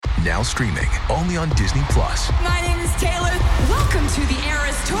Now streaming only on Disney+. My name is Taylor. Welcome to the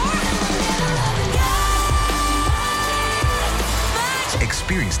Eras Tour.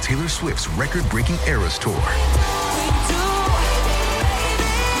 Experience Taylor Swift's record-breaking Eras Tour.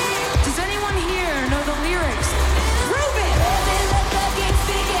 Does anyone here know the lyrics? Prove it!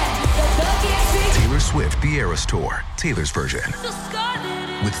 Taylor Swift, the Eras Tour, Taylor's version,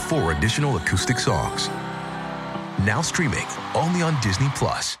 with 4 additional acoustic songs. Now streaming only on Disney+.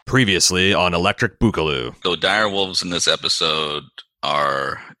 Previously on Electric Boogaloo. The dire wolves in this episode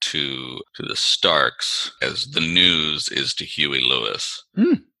are to the Starks as the news is to Huey Lewis.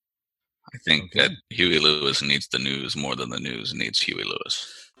 I think that Huey Lewis needs the news more than the news needs Huey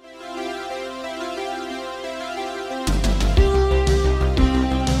Lewis.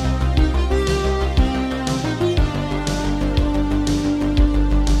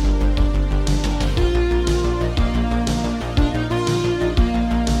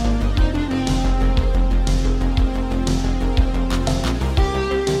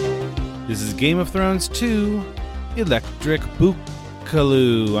 This is Game of Thrones 2, Electric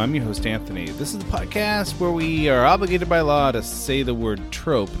Boogaloo. I'm your host, Anthony. This is the podcast where we are obligated by law to say the word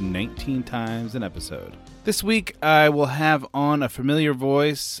trope 19 times an episode. This week, I will have on a familiar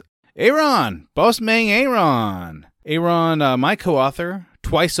voice, Aaron, Bossmang Aaron. Aaron, my co-author,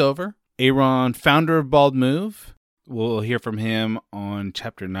 twice over. Aaron, founder of Bald Move. We'll hear from him on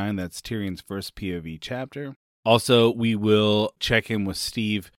Chapter 9. That's Tyrion's first POV chapter. Also, we will check in with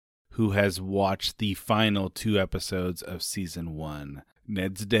Steve, who has watched the final 2 episodes of Season 1.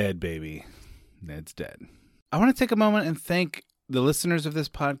 Ned's dead, baby. Ned's dead. I want to take a moment and thank the listeners of this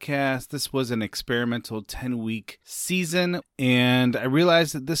podcast. This was an experimental 10-week season, and I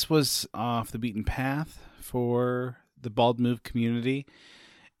realized that this was off the beaten path for the Bald Move community,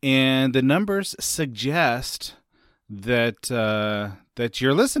 and the numbers suggest that that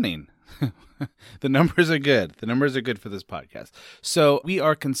you're listening. The numbers are good. The numbers are good for this podcast. So we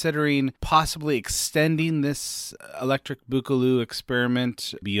are considering possibly extending this Electric Boogaloo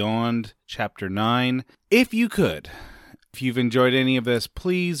experiment beyond Chapter 9. If you could, if you've enjoyed any of this,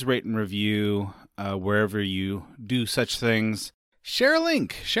 please rate and review wherever you do such things. Share a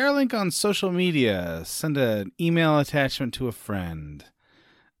link. Share a link on social media. Send an email attachment to a friend.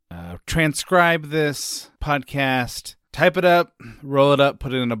 Transcribe this podcast. Type it up, roll it up,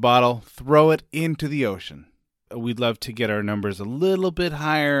 put it in a bottle, throw it into the ocean. We'd love to get our numbers a little bit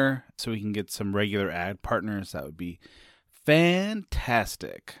higher so we can get some regular ad partners. That would be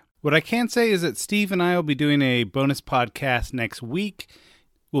fantastic. What I can say is that Steve and I will be doing a bonus podcast next week.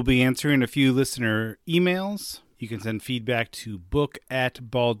 We'll be answering a few listener emails. You can send feedback to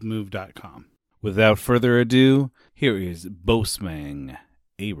book@baldmove.com. Without further ado, here is Bossmang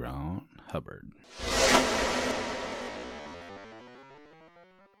Aaron Hubbard.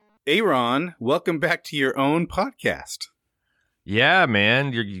 Aaron, welcome back to your own podcast. Yeah,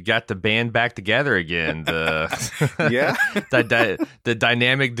 man, you got the band back together again. Yeah, the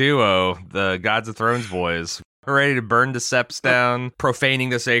dynamic duo, the Gods of Thrones boys. We're ready to burn the seps down, profaning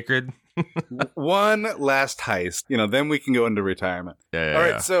the sacred. One last heist, then we can go into retirement. Yeah, All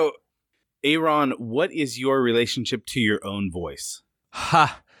right, so Aaron, what is your relationship to your own voice?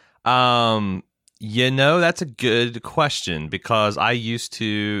 That's a good question because I used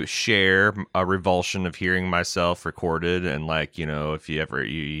to share a revulsion of hearing myself recorded and if you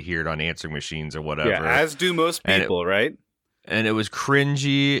hear it on answering machines or whatever. Yeah, as do most people, right? And it was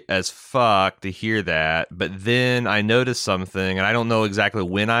cringy as fuck to hear that. But then I noticed something, and I don't know exactly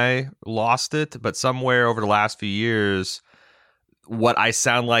when I lost it, but somewhere over the last few years, what I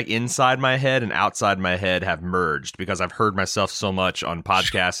sound like inside my head and outside my head have merged because I've heard myself so much on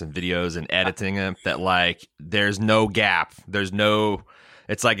podcasts and videos and editing them that there's no gap.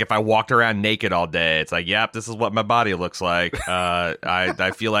 It's like if I walked around naked all day, it's like, yep, this is what my body looks like.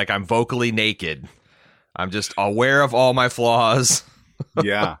 I feel like I'm vocally naked. I'm just aware of all my flaws.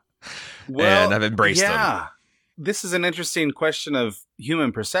 Yeah. Well, and I've embraced them. This is an interesting question of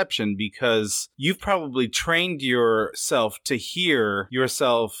human perception because you've probably trained yourself to hear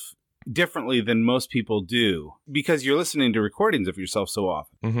yourself differently than most people do because you're listening to recordings of yourself so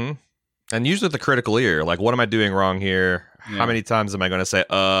often. Mm-hmm. And usually the critical ear, what am I doing wrong here? Yeah. How many times am I going to say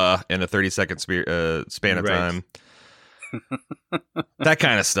in a 30-second span of time? That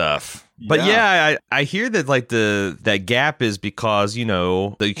kind of stuff. But I hear that that gap is because,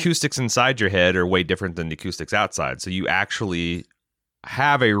 the acoustics inside your head are way different than the acoustics outside. So you actually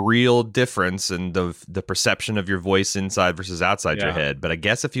have a real difference in the perception of your voice inside versus outside your head. But I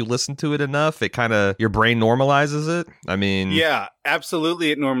guess if you listen to it enough, it kind of, your brain normalizes it. I mean, yeah,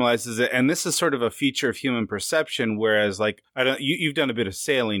 absolutely, it normalizes it. And this is sort of a feature of human perception. Whereas, like, you've done a bit of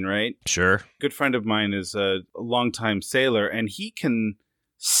sailing, right? Sure. A good friend of mine is a longtime sailor, and he can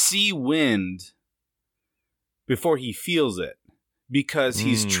see wind before he feels it because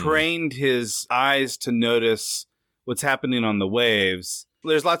he's trained his eyes to notice what's happening on the waves.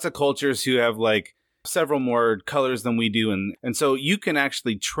 There's lots of cultures who have like several more colors than we do. And so you can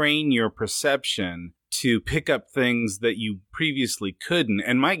actually train your perception to pick up things that you previously couldn't.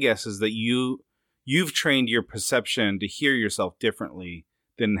 And my guess is that you've trained your perception to hear yourself differently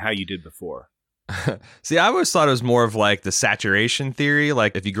than how you did before. See, I always thought it was more of like the saturation theory.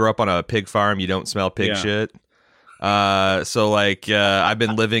 Like if you grew up on a pig farm, you don't smell pig shit. So like I've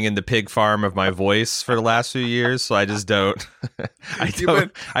been living in the pig farm of my voice for the last few years, so I just don't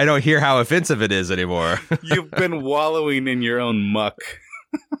I don't hear how offensive it is anymore. You've been wallowing in your own muck.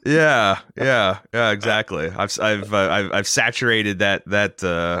 Yeah, exactly. I've saturated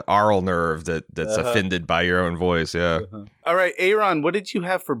that aural nerve that's offended by your own voice. Yeah. All right, Aaron, what did you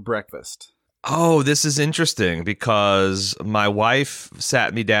have for breakfast? Oh, this is interesting because my wife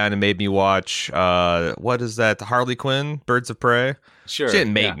sat me down and made me watch, what is that? The Harley Quinn, Birds of Prey? Sure. She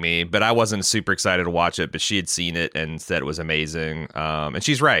didn't make me, but I wasn't super excited to watch it, but she had seen it and said it was amazing. And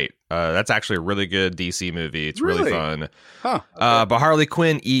she's right. That's actually a really good DC movie. It's really fun. Huh. Okay. But Harley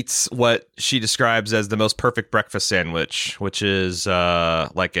Quinn eats what she describes as the most perfect breakfast sandwich, which is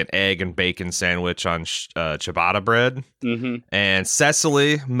like an egg and bacon sandwich on ciabatta bread. Mm-hmm. And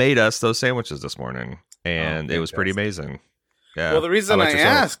Cecily made us those sandwiches this morning, and it was pretty amazing. Yeah. Well, the reason I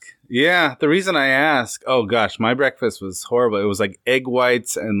ask, oh gosh, my breakfast was horrible. It was like egg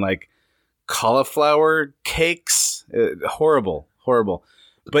whites and like cauliflower cakes. Horrible.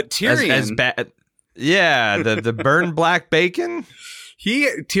 But Tyrion, as bad. Yeah, the burned black bacon.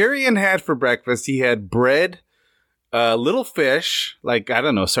 Tyrion had for breakfast. He had bread, little fish, like I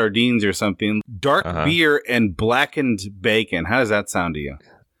don't know, sardines or something, dark beer, and blackened bacon. How does that sound to you?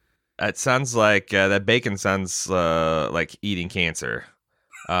 It sounds like that bacon sounds like eating cancer.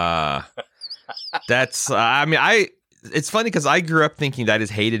 That's it's funny because I grew up thinking that I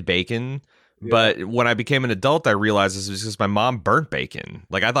just hated bacon. But when I became an adult, I realized this was because my mom burnt bacon.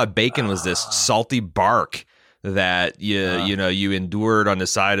 Like I thought bacon was this salty bark that you endured on the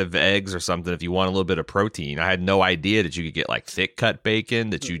side of eggs or something if you want a little bit of protein. I had no idea that you could get like thick cut bacon,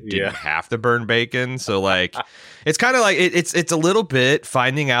 that you didn't have to burn bacon. So like it's kind of like it's a little bit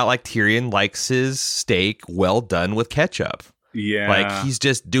finding out like Tyrion likes his steak well done with ketchup. Yeah. Like he's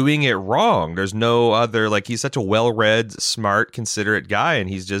just doing it wrong. There's no other, like he's such a well-read, smart, considerate guy, and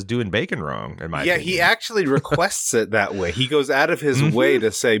he's just doing bacon wrong, in my opinion. He actually requests it that way. He goes out of his way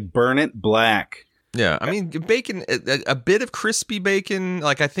to say, burn it black. Yeah, I mean, bacon, a bit of crispy bacon,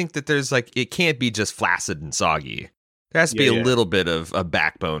 like I think that there's like, it can't be just flaccid and soggy. There has to be a little bit of a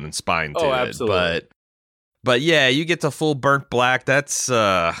backbone and spine to it. Absolutely. But yeah, you get to full burnt black, that's,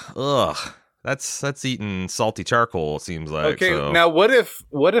 That's eating salty charcoal, it seems like. Okay, so. Now what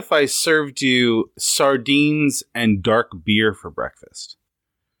if I served you sardines and dark beer for breakfast?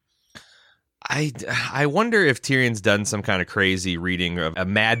 I wonder if Tyrion's done some kind of crazy reading of a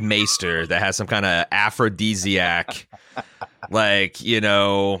Mad Maester that has some kind of aphrodisiac. Like,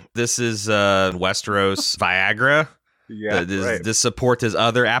 this is Westeros Viagra. Yeah, this support his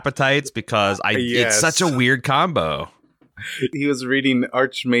other appetites because it's such a weird combo. He was reading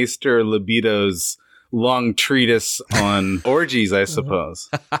Archmaester Libido's long treatise on orgies, I suppose.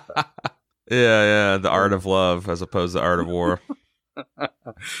 Yeah, the art of love as opposed to the art of war.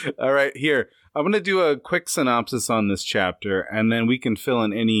 All right, here. I'm going to do a quick synopsis on this chapter, and then we can fill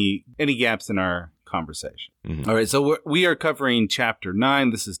in any gaps in our conversation. Mm-hmm. All right, so we are covering Chapter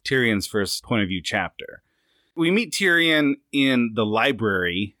 9. This is Tyrion's first point of view chapter. We meet Tyrion in the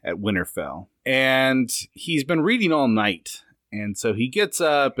library at Winterfell, and he's been reading all night. And so he gets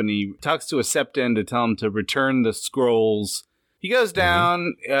up and he talks to a Septon to tell him to return the scrolls. He goes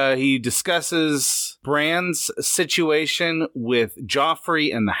down, he discusses Bran's situation with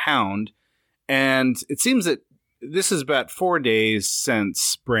Joffrey and the Hound, and it seems that this is about 4 days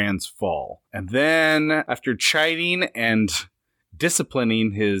since Bran's fall. And then, after chiding and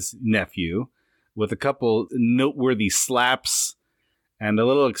disciplining his nephew with a couple noteworthy slaps and a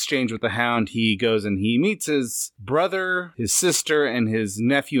little exchange with the Hound, he goes and he meets his brother, his sister, and his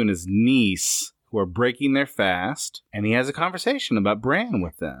nephew and his niece, who are breaking their fast, and he has a conversation about Bran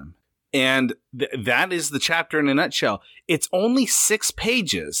with them. And that is the chapter in a nutshell. It's only 6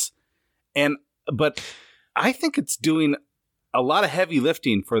 pages, but I think it's doing a lot of heavy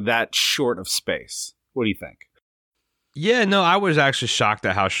lifting for that short of space. What do you think? Yeah, no, I was actually shocked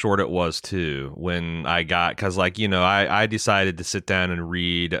at how short it was too when I got, because I decided to sit down and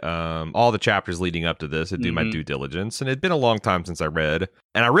read all the chapters leading up to this and do my due diligence, and it'd been a long time since I read,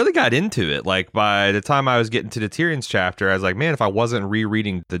 and I really got into it. Like by the time I was getting to the Tyrion's chapter, I was like, man, if I wasn't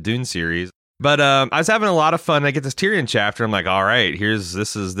rereading the Dune series. But I was having a lot of fun. I get this Tyrion chapter. I'm like, all right,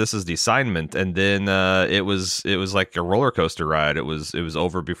 this is the assignment, and then it was like a roller coaster ride. It was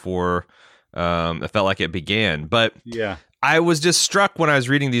over before. It felt like it began, but yeah, I was just struck when I was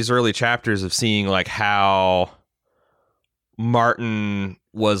reading these early chapters of seeing like how Martin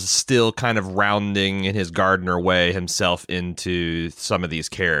was still kind of rounding in his Gardner way himself into some of these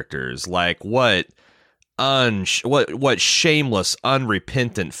characters. Like what shameless,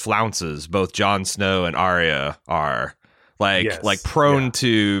 unrepentant flounces both Jon Snow and Arya are. Like prone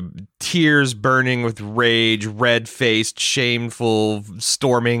to tears burning with rage, red-faced, shameful,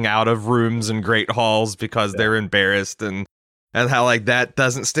 storming out of rooms and great halls because they're embarrassed, and how like that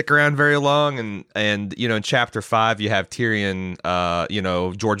doesn't stick around very long. And in chapter 5 you have Tyrion,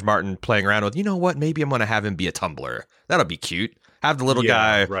 George Martin playing around with, what, maybe I'm gonna have him be a tumbler. That'll be cute. Have the little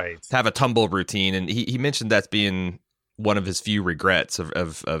guy have a tumble routine, and he mentioned that's being one of his few regrets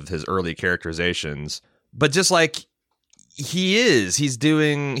of his early characterizations. But just like he's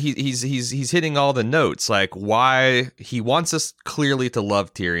hitting all the notes, like why he wants us clearly to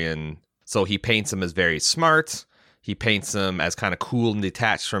love Tyrion, so he paints him as very smart. He paints him as kind of cool and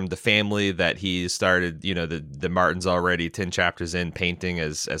detached from the family that he started, the Martins already 10 chapters in painting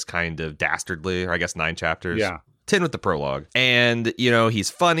as kind of dastardly, or I guess 9 chapters. Yeah. 10 with the prologue. And he's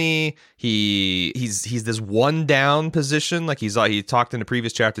funny. He's this one down position. Like he talked in the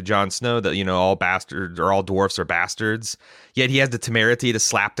previous chapter, Jon Snow, that all bastards or all dwarfs are bastards. Yet he has the temerity to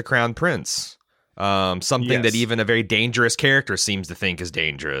slap the crown prince. Something that even a very dangerous character seems to think is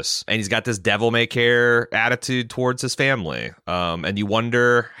dangerous. And he's got this devil-may-care attitude towards his family. And you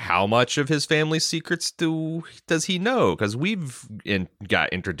wonder how much of his family's secrets does he know? Because we've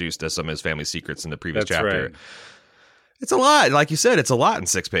got introduced to some of his family secrets in the previous chapter. Right. It's a lot. Like you said, it's a lot in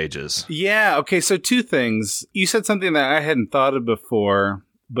 6 pages. Yeah. Okay. So 2 things. You said something that I hadn't thought of before,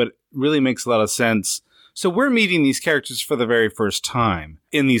 but really makes a lot of sense. So we're meeting these characters for the very first time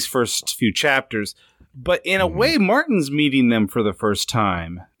in these first few chapters. But in a way, Martin's meeting them for the first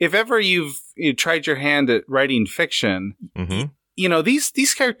time. If ever you've tried your hand at writing fiction,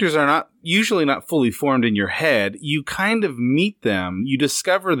 these characters are usually not fully formed in your head. You kind of meet them, you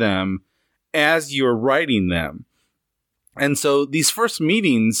discover them as you're writing them. And so these first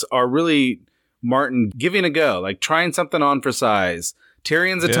meetings are really Martin giving a go, like trying something on for size.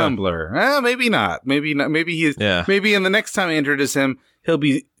 Tyrion's a tumbler. Maybe not. Maybe not. Maybe maybe in the next time I introduce him, he'll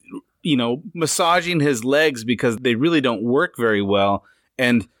be, massaging his legs because they really don't work very well.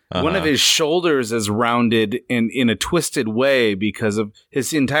 And one of his shoulders is rounded in a twisted way because of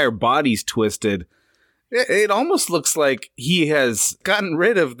his entire body's twisted. It almost looks like he has gotten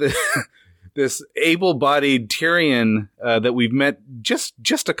rid of this able-bodied Tyrion that we've met just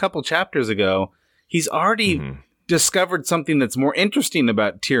a couple chapters ago. He's already discovered something that's more interesting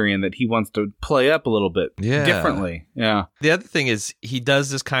about Tyrion that he wants to play up a little bit differently. Yeah. The other thing is he does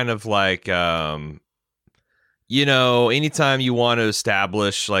this kind of like, anytime you want to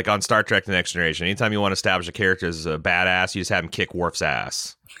establish, like on Star Trek The Next Generation, anytime you want to establish a character as a badass, you just have him kick Worf's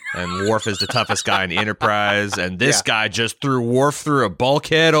ass. And Worf is the toughest guy in the Enterprise, and this guy just threw Worf through a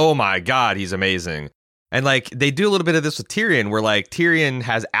bulkhead. Oh my God, he's amazing. And like they do a little bit of this with Tyrion, where like Tyrion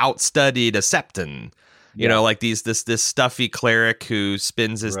has outstudied a Septon. Like this stuffy cleric who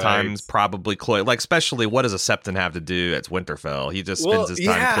spends his time probably like, especially what does a Septon have to do at Winterfell? He just spends his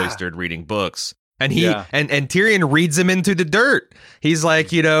time cloistered reading books. And and Tyrion reads him into the dirt. He's like,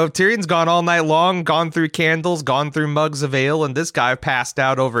 Tyrion's gone all night long, gone through candles, gone through mugs of ale, and this guy passed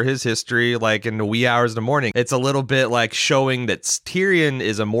out over his history like in the wee hours of the morning. It's a little bit like showing that Tyrion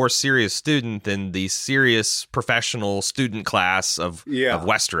is a more serious student than the serious professional student class of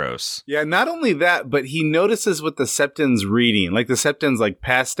Westeros. Yeah, not only that, but he notices what the Septon's reading. Like the Septon's like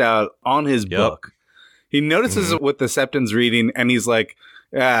passed out on his book. He notices what the Septon's reading, and he's like,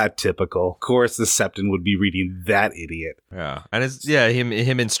 typical. Of course, the Septon would be reading that idiot. Yeah, and it's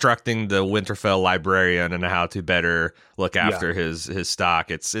him instructing the Winterfell librarian on how to better look after his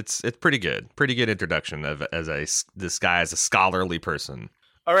stock. It's pretty good. Pretty good introduction of this guy as a scholarly person.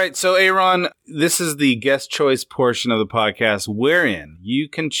 All right, so Aaron, this is the guest choice portion of the podcast wherein you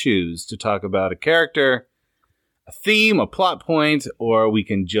can choose to talk about a character, a theme, a plot point, or we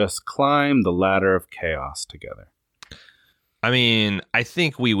can just climb the ladder of chaos together. I mean, I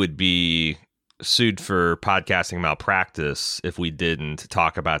think we would be sued for podcasting malpractice if we didn't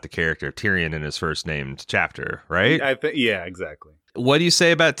talk about the character of Tyrion in his first named chapter, right? Yeah, exactly. What do you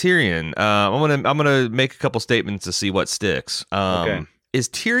say about Tyrion? I'm gonna make a couple statements to see what sticks. Okay. Is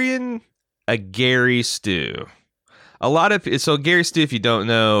Tyrion a Gary Stew? Gary Stew, if you don't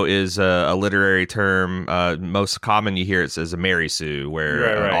know, is a literary term. Most common you hear it as a Mary Sue,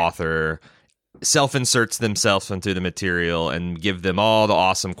 where an author self-inserts themselves into the material and give them all the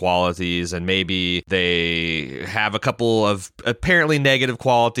awesome qualities, and maybe they have a couple of apparently negative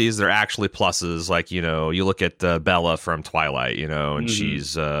qualities that are actually pluses. Like, you look at Bella from Twilight, and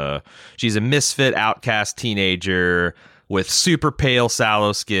she's a misfit, outcast teenager with super pale,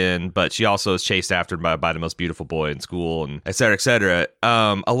 sallow skin, but she also is chased after by the most beautiful boy in school, and et cetera, et cetera.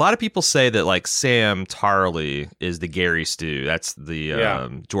 A lot of people say that, like, Sam Tarly is the Gary Stew. That's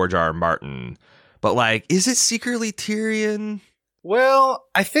the George R. R. Martin. But, like, is it secretly Tyrion? Well,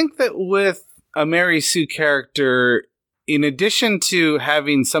 I think that with a Mary Sue character, in addition to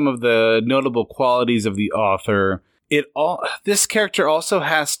having some of the notable qualities of the author, this character also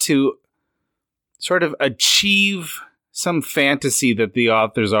has to sort of achieve some fantasy that the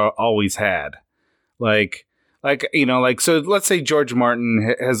authors always had. So let's say George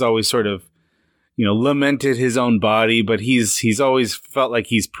Martin has always sort of, lamented his own body, but he's always felt like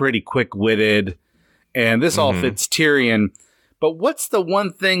he's pretty quick-witted, and this all fits Tyrion. But what's the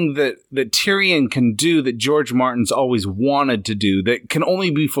one thing that Tyrion can do that George Martin's always wanted to do that can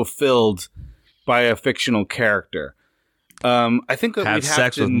only be fulfilled by a fictional character? I think that have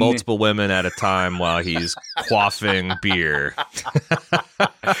sex with multiple women at a time while he's quaffing beer.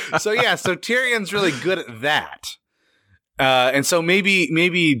 So Tyrion's really good at that. And so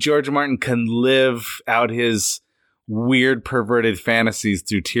maybe George Martin can live out his weird, perverted fantasies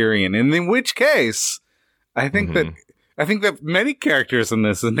through Tyrion. And in which case, I think that many characters in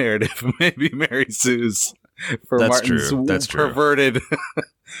this narrative may be Mary Sue's for That's Martin's true. That's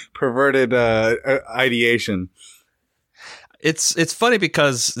perverted ideation. It's funny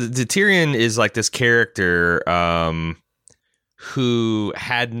because the Tyrion is like this character who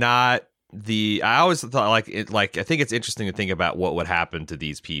had not I always thought I think it's interesting to think about what would happen to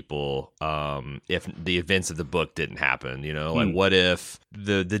these people if the events of the book didn't happen. Like what if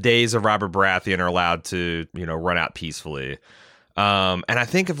the days of Robert Baratheon are allowed to run out peacefully? And I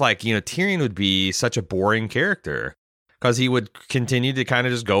think of Tyrion would be such a boring character, because he would continue to kind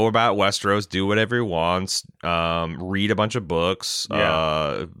of just go about Westeros, do whatever he wants, read a bunch of books,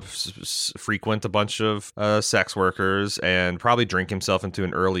 frequent a bunch of sex workers, and probably drink himself into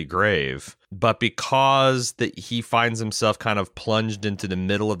an early grave. But because he finds himself kind of plunged into the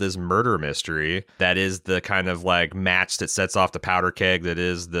middle of this murder mystery that is the kind of like match that sets off the powder keg that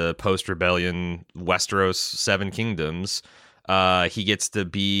is the post-rebellion Westeros Seven Kingdoms, he gets to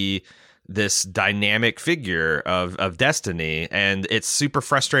be this dynamic figure of destiny, and it's super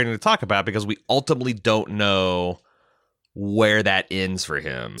frustrating to talk about because we ultimately don't know where that ends for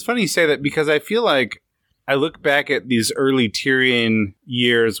him. It's funny you say that, because I feel like I look back at these early Tyrion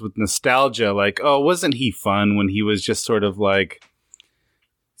years with nostalgia, like, oh, wasn't he fun when he was just sort of like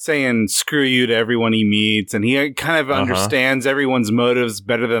saying screw you to everyone he meets, and he kind of understands everyone's motives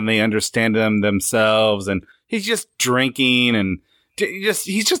better than they understand them themselves, and he's just drinking and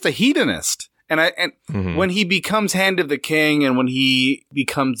he's just a hedonist. And when he becomes Hand of the King and when he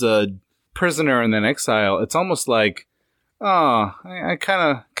becomes a prisoner and then exile, it's almost like, I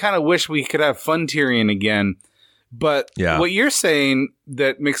kind of wish we could have fun Tyrion again. But what you're saying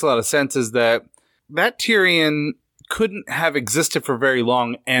that makes a lot of sense is that Tyrion couldn't have existed for very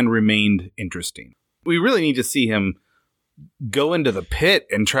long and remained interesting. We really need to see him go into the pit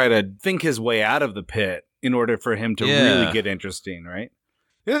and try to think his way out of the pit in order for him to really get interesting, right?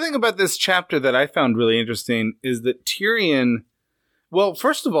 The other thing about this chapter that I found really interesting is that Tyrion, well,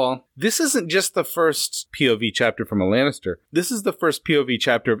 first of all, this isn't just the first POV chapter from a Lannister. This is the first POV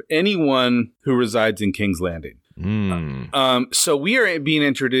chapter of anyone who resides in King's Landing. So we are being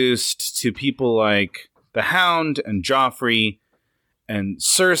introduced to people like the Hound and Joffrey and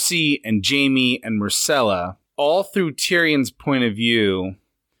Cersei and Jaime and Myrcella, all through Tyrion's point of view.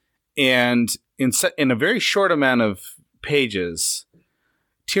 And in a very short amount of pages,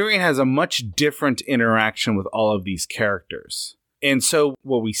 Tyrion has a much different interaction with all of these characters. And so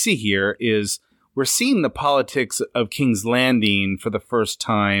what we see here is we're seeing the politics of King's Landing for the first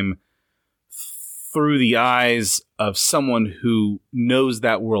time through the eyes of someone who knows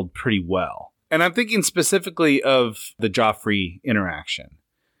that world pretty well. And I'm thinking specifically of the Joffrey interaction.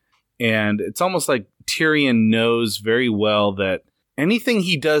 And it's almost like Tyrion knows very well that anything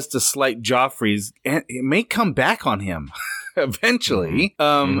he does to slight Joffrey's, it may come back on him eventually.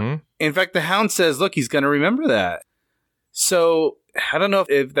 And In fact, the Hound says, look, he's going to remember that. So I don't know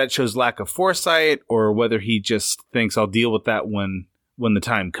if that shows lack of foresight or whether he just thinks I'll deal with that when the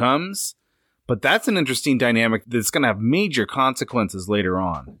time comes. But that's an interesting dynamic that's going to have major consequences later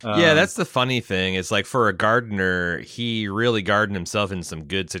on. Yeah, that's the funny thing. It's like for a gardener, he really gardened himself in some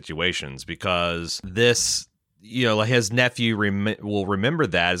good situations because this, like his nephew will remember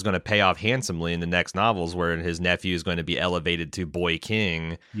that is going to pay off handsomely in the next novels where his nephew is going to be elevated to Boy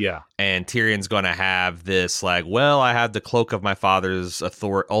King. Yeah. And Tyrion's going to have this like, well, I have the cloak of my father's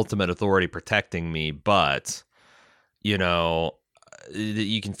ultimate authority protecting me, but,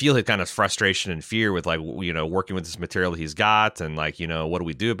 you can feel his kind of frustration and fear with like, working with this material he's got and like, what do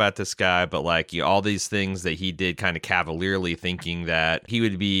we do about this guy? But like all these things that he did kind of cavalierly thinking that he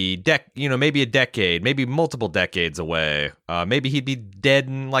would be, maybe a decade, maybe multiple decades away. Maybe he'd be dead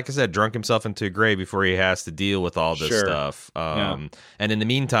and, like I said, drunk himself into a grave before he has to deal with all this stuff. And in the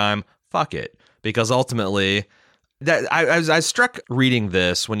meantime, fuck it. Because ultimately, that I was struck reading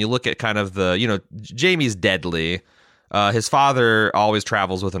this when you look at kind of the, Jaime's deadly. His father always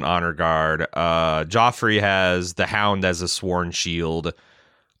travels with an honor guard. Joffrey has the Hound as a sworn shield.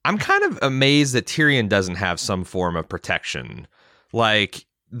 I'm kind of amazed that Tyrion doesn't have some form of protection. Like,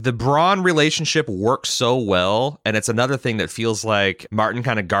 the Bronn relationship works so well, and it's another thing that feels like Martin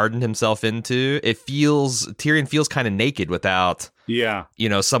kind of gardened himself into. Tyrion feels kind of naked without,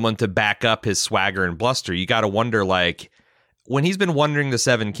 someone to back up his swagger and bluster. You got to wonder, like, when he's been wandering the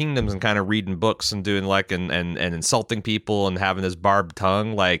Seven Kingdoms and kind of reading books and doing like and insulting people and having this barbed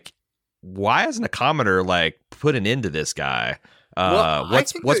tongue, like, why hasn't a commoner like put an end to this guy?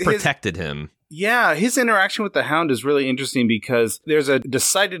 What's protected him? Yeah, his interaction with the Hound is really interesting because there's a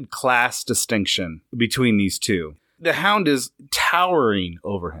decided class distinction between these two. The Hound is towering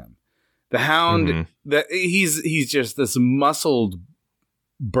over him. The Hound, he's just this muscled,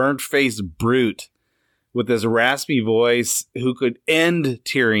 burnt-faced brute with this raspy voice who could end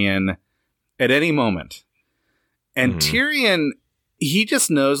Tyrion at any moment. And Tyrion, he just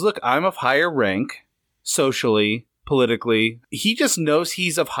knows, look, I'm of higher rank socially, politically. He just knows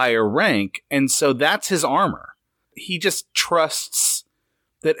he's of higher rank, and so that's his armor. He just trusts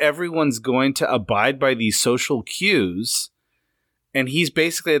that everyone's going to abide by these social cues, and he's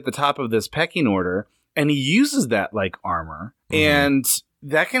basically at the top of this pecking order, and he uses that like armor, and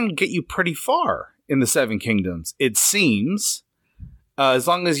that can get you pretty far in the Seven Kingdoms, it seems, as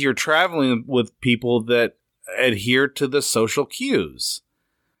long as you're traveling with people that adhere to the social cues,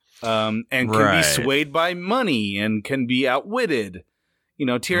 and can be swayed by money and can be outwitted.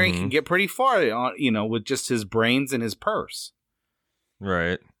 Tyrion can get pretty far, with just his brains and his purse.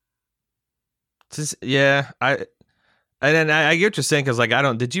 Right. I get what you're saying because,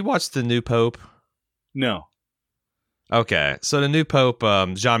 like, did you watch The New Pope? No. Okay, so the new pope,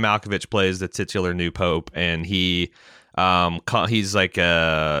 John Malkovich plays the titular new pope, and he's like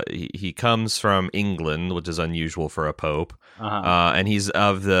he comes from England, which is unusual for a pope, and he's in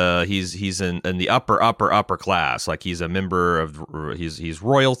the upper class, like he's a member of he's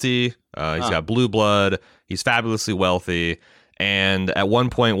royalty, he's got blue blood, he's fabulously wealthy, and at one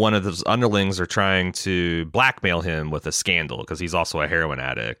point one of his underlings are trying to blackmail him with a scandal because he's also a heroin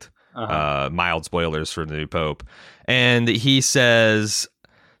addict. Mild spoilers for the new pope. And he says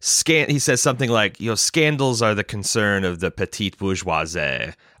something like, scandals are the concern of the petite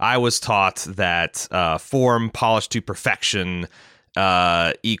bourgeoisie. I was taught that form polished to perfection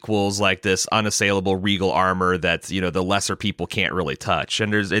equals like this unassailable regal armor that, the lesser people can't really touch.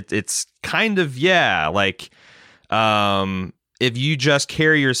 And it's kind of, like, if you just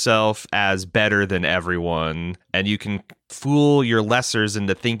carry yourself as better than everyone and you can fool your lessers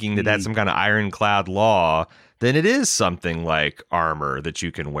into thinking that that's some kind of ironclad law, then it is something like armor that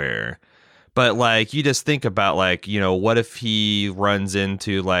you can wear. But like, you just think about like, what if he runs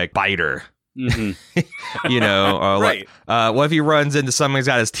into like Biter, or right. What if he runs into someone who's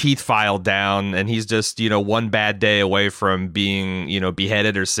got his teeth filed down and he's just, one bad day away from being,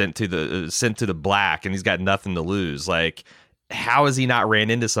 beheaded or sent to the black and he's got nothing to lose. Like, how has he not ran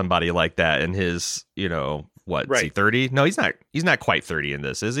into somebody like that in his, is he 30? No, he's not quite 30 in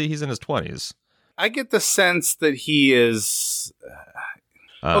this, is he? He's in his 20s. I get the sense that he is...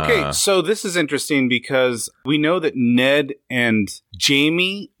 Okay, so this is interesting because we know that Ned and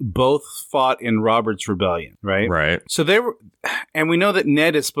Jaime both fought in Robert's Rebellion, right? Right. So and we know that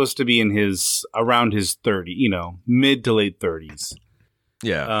Ned is supposed to be in around his 30, mid to late 30s.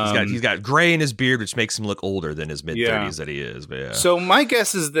 Yeah, he's got gray in his beard, which makes him look older than his mid-30s that he is. But yeah. So my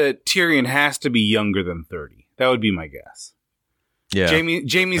guess is that Tyrion has to be younger than 30. That would be my guess. Yeah,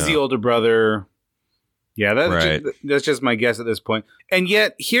 Jaime's the older brother. Yeah, that's just my guess at this point. And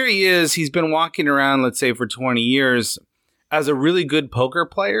yet, here he is. He's been walking around, let's say, for 20 years as a really good poker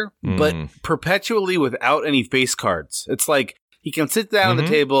player, but perpetually without any face cards. It's like he can sit down at the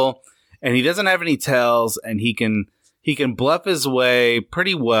table, and he doesn't have any tells, and he can bluff his way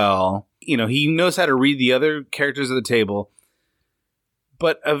pretty well. You know, he knows how to read the other characters at the table.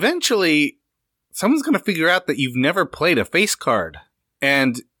 But eventually, someone's going to figure out that you've never played a face card.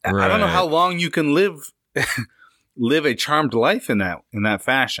 And I don't know how long you can live a charmed life in that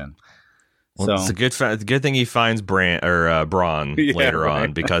fashion. Well, so it's a good thing he finds Braun later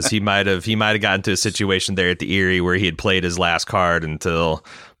on, because he might have gotten into a situation there at the Eyrie where he had played his last card until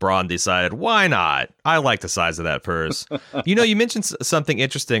Braun decided, why not? I like the size of that purse. You know, you mentioned something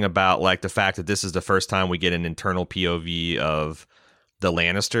interesting about like the fact that this is the first time we get an internal POV of the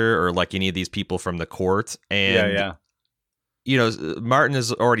Lannister or like any of these people from the court. And you know, Martin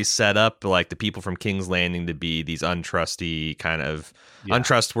has already set up like the people from King's Landing to be these untrusty kind of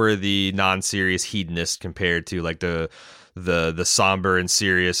untrustworthy, non-serious hedonists compared to like the somber and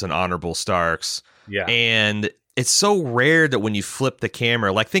serious and honorable Starks. Yeah. And it's so rare that when you flip the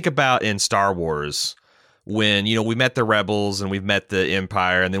camera, like think about in Star Wars when, you know, we met the rebels and we've met the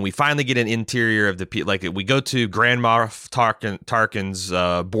Empire, and then we finally get an interior of the like we go to Grand Moff Tarkin's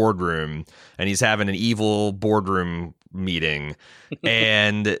boardroom, and he's having an evil boardroom meeting,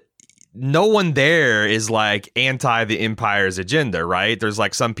 and no one there is like anti the Empire's agenda, right? There's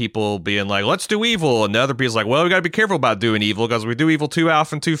like some people being like, let's do evil, and the other people's like, well, we got to be careful about doing evil because we do evil too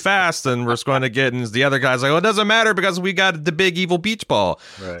often too fast and we're just going to get, and the other guy's like, well, it doesn't matter because we got the big evil beach ball.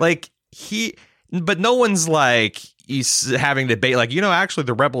 Right. But no one's like he's having debate like, you know, actually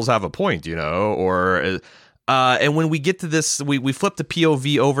the rebels have a point, you know, or and when we get to this, we flip the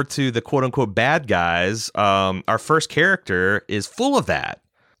POV over to the quote unquote bad guys. Our first character is full of that,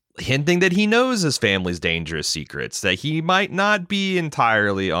 hinting that he knows his family's dangerous secrets, that he might not be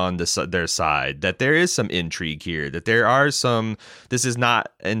entirely on their side, that there is some intrigue here, that this is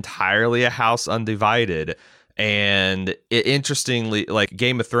not entirely a house undivided. And it interestingly, like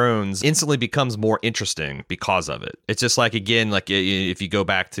Game of Thrones instantly becomes more interesting because of it. It's just like, again, like if you go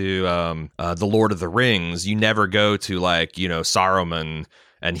back to The Lord of the Rings, you never go to like, you know, Saruman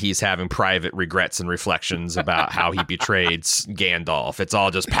and he's having private regrets and reflections about how he betrayed Gandalf. It's all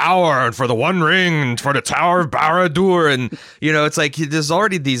just power and for the One Ring and for the Tower of Barad-dûr. And, you know, it's like there's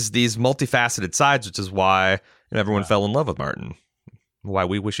already these multifaceted sides, which is why everyone fell in love with Martin. Why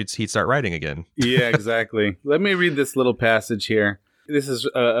we wish he'd start writing again. Yeah, exactly. Let me read this little passage here. This is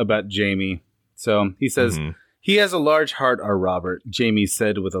about Jaime. So he says, He has a large heart, our Robert, Jaime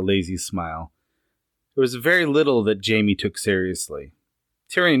said with a lazy smile. There was very little that Jaime took seriously.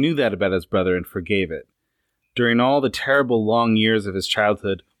 Tyrion knew that about his brother and forgave it. During all the terrible long years of his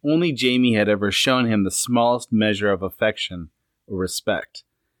childhood, only Jaime had ever shown him the smallest measure of affection or respect.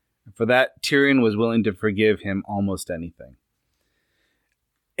 And for that, Tyrion was willing to forgive him almost anything.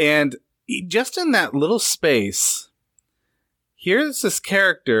 And just in that little space, here's this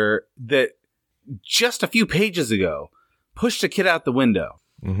character that just a few pages ago pushed a kid out the window.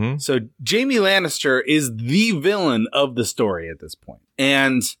 Mm-hmm. So Jaime Lannister is the villain of the story at this point.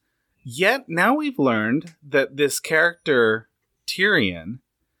 And yet now we've learned that this character, Tyrion,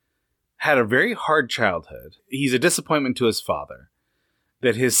 had a very hard childhood. He's a disappointment to his father.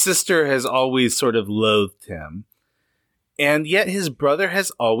 That his sister has always sort of loathed him. And yet his brother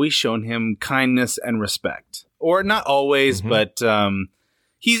has always shown him kindness and respect. Or not always, but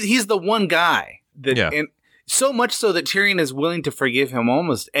he's the one guy. And so much so that Tyrion is willing to forgive him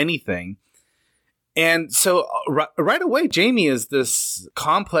almost anything. And so right away, Jaime is this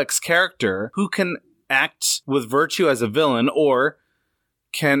complex character who can act with virtue as a villain or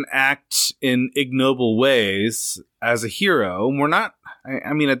can act in ignoble ways as a hero. And we're not,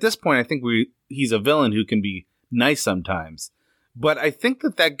 I mean, at this point, I think he's a villain who can be nice sometimes, but I think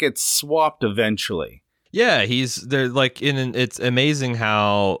that gets swapped eventually. Yeah, it's amazing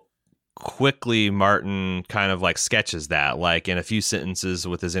how quickly Martin kind of like sketches that. Like in a few sentences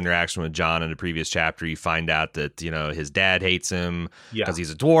with his interaction with Jon in the previous chapter, you find out that, you know, his dad hates him because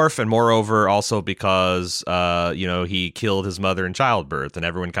he's a dwarf, and moreover also because you know, he killed his mother in childbirth, and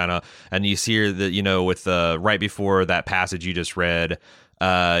everyone kind of, and you see that, you know, with right before that passage you just read,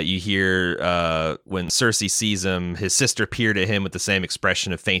 you hear when Cersei sees him, his sister peered at him with the same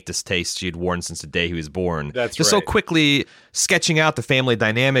expression of faint distaste she had worn since the day he was born. That's just right. So quickly sketching out the family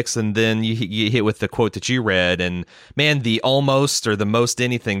dynamics, and then you hit with the quote that you read, and man, the almost or the most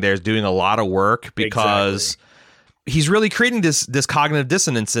anything there is doing a lot of work because he's really creating this cognitive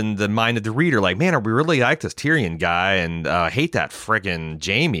dissonance in the mind of the reader. Like, man, we really like this Tyrion guy, and hate that friggin'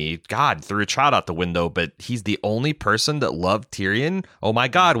 Jaime. God, threw a child out the window, but he's the only person that loved Tyrion. Oh my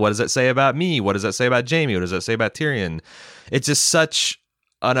God, what does that say about me? What does that say about Jaime? What does that say about Tyrion? It's just such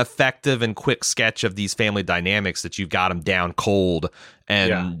an effective and quick sketch of these family dynamics that you've got him down cold,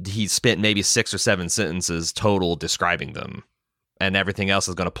 and he spent maybe 6 or 7 sentences total describing them, and everything else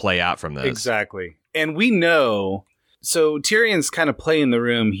is going to play out from this. Exactly. And we know, so Tyrion's kind of playing the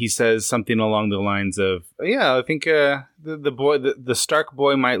room. He says something along the lines of, yeah, I think the Stark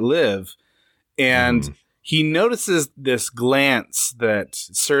boy might live. And he notices this glance that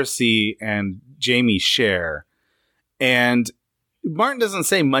Cersei and Jaime share. And Martin doesn't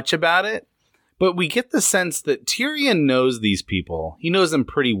say much about it, but we get the sense that Tyrion knows these people. He knows them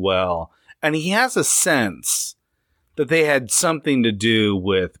pretty well. And he has a sense that they had something to do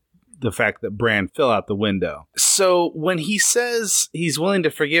with the fact that Bran fell out the window. So when he says he's willing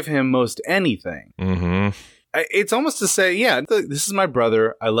to forgive him most anything, it's almost to say, yeah, this is my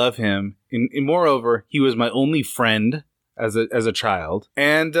brother. I love him. And moreover, he was my only friend as a child.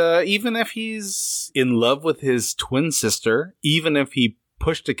 And even if he's in love with his twin sister, even if he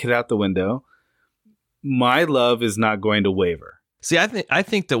pushed a kid out the window, my love is not going to waver. See, I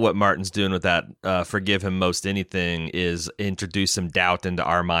think that what Martin's doing with that forgive him most anything is introduce some doubt into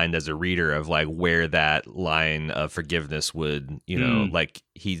our mind as a reader of like where that line of forgiveness would, like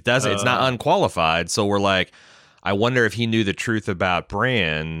he does it. It's not unqualified. So we're like, I wonder if he knew the truth about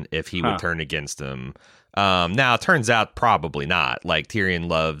Bran, if he would turn against him. Now it turns out probably not. Like Tyrion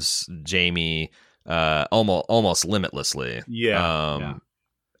loves Jaime almost limitlessly.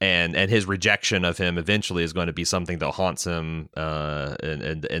 And his rejection of him eventually is going to be something that haunts him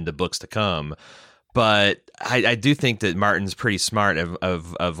in the books to come. But I do think that Martin's pretty smart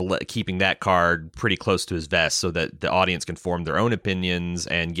of keeping that card pretty close to his vest so that the audience can form their own opinions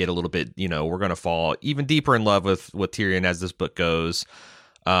and get a little bit, we're going to fall even deeper in love with Tyrion as this book goes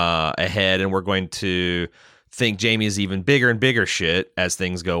ahead. And we're going to think Jaime is even bigger and bigger shit as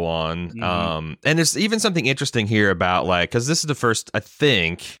things go on. And there's even something interesting here about because this is the first, I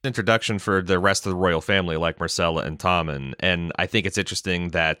think, introduction for the rest of the royal family, like Myrcella and Tommen. And I think it's interesting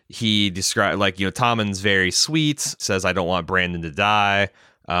that he described, Tommen's very sweet, says, I don't want Brandon to die.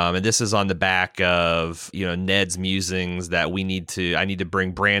 And this is on the back of, Ned's musings that I need to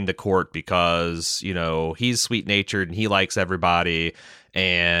bring Bran to court because, he's sweet natured and he likes everybody.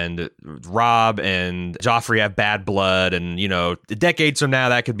 And Robb and Joffrey have bad blood, and decades from now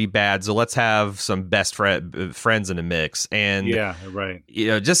that could be bad. So let's have some best friends in the mix. And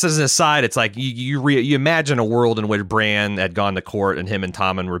just as an aside, it's like you imagine a world in which Bran had gone to court and him and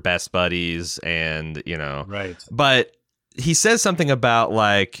Tommen were best buddies, and But he says something about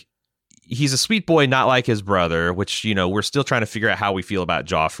he's a sweet boy, not like his brother, which, we're still trying to figure out how we feel about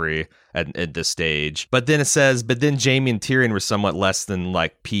Joffrey at this stage. But then it says, but then Jaime and Tyrion were somewhat less than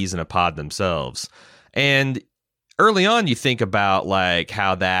peas in a pod themselves. And early on, you think about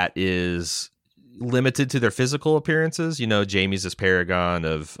how that is limited to their physical appearances. Jaime's this paragon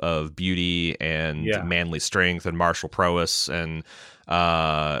of beauty and manly strength and martial prowess. And,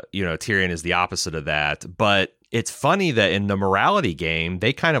 Tyrion is the opposite of that. But it's funny that in the morality game,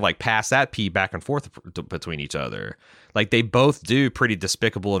 they kind of pass that pea back and forth between each other. They both do pretty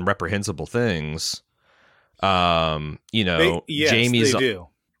despicable and reprehensible things. Jaime's, they do.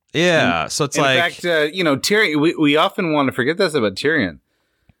 Yeah. So it's in fact, Tyrion, we often want to forget this about Tyrion,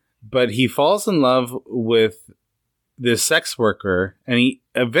 but he falls in love with this sex worker and he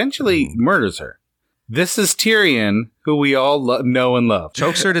eventually murders her. This is Tyrion, who we all know and love.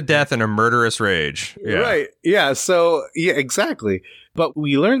 Chokes her to death in a murderous rage. Yeah. Right. Yeah. So, yeah, exactly. But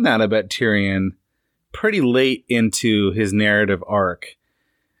we learned that about Tyrion pretty late into his narrative arc.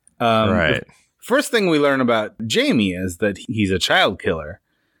 Right. First thing we learn about Jaime is that he's a child killer.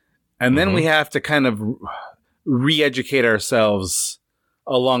 And then we have to kind of re-educate ourselves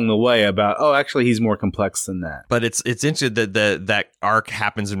along the way about, actually he's more complex than that. But it's interesting that that arc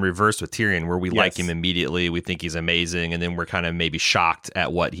happens in reverse with Tyrion, where we like him immediately, we think he's amazing, and then we're kind of maybe shocked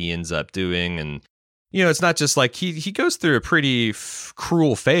at what he ends up doing. And it's not just he goes through a pretty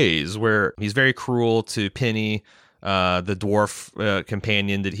cruel phase where he's very cruel to Penny, the dwarf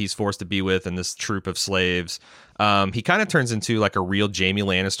companion that he's forced to be with, and this troop of slaves. he kind of turns into like a real Jaime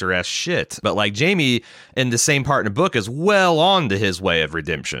Lannister-esque shit. But like Jaime in the same part in the book is well on to his way of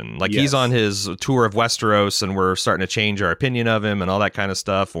redemption. Like he's on his tour of Westeros and we're starting to change our opinion of him and all that kind of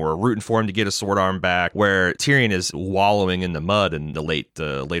stuff. We're rooting for him to get his sword arm back, where Tyrion is wallowing in the mud in the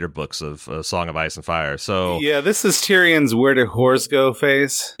later books of Song of Ice and Fire. So yeah, this is Tyrion's where do whores go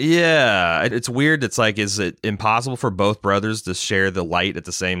face. Yeah, it's weird. It's like, is it impossible for both brothers to share the light at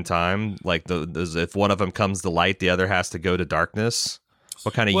the same time? Like if one of them comes to light, the other has to go to darkness.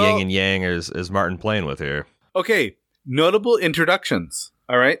 What kind of yin and yang is Martin playing with here? Okay, notable introductions.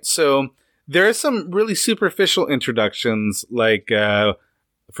 All right, so there are some really superficial introductions, like,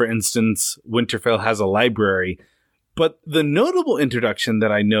 for instance, Winterfell has a library. But the notable introduction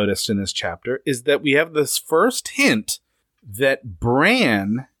that I noticed in this chapter is that we have this first hint that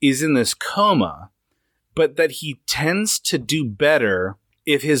Bran is in this coma, but that he tends to do better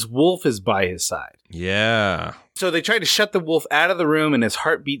if his wolf is by his side. Yeah. So they try to shut the wolf out of the room and his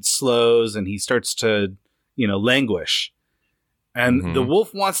heartbeat slows and he starts to, languish. And the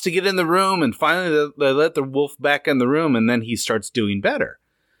wolf wants to get in the room, and finally they let the wolf back in the room, and then he starts doing better.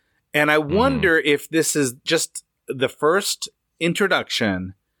 And I wonder if this is just the first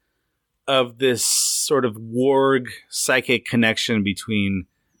introduction of this sort of warg psychic connection between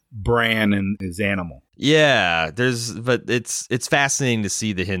Bran and his animal. Yeah, but it's fascinating to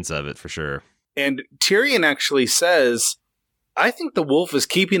see the hints of it for sure. And Tyrion actually says, I think the wolf is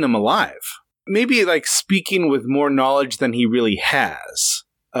keeping him alive. Maybe like speaking with more knowledge than he really has.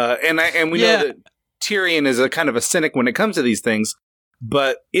 And we know that Tyrion is a kind of a cynic when it comes to these things,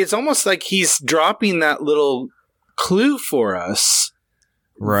 but it's almost like he's dropping that little clue for us.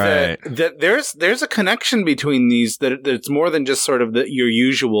 Right. That there's a connection between these, that it's more than just sort of your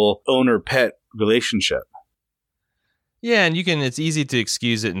usual owner-pet relationship. Yeah, and it's easy to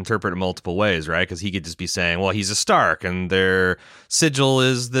excuse it and interpret it multiple ways, right? Because he could just be saying, well, he's a Stark and their sigil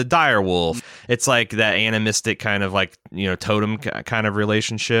is the direwolf. It's like that animistic kind of like, totem kind of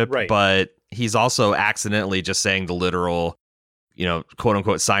relationship. Right. But he's also accidentally just saying the literal, quote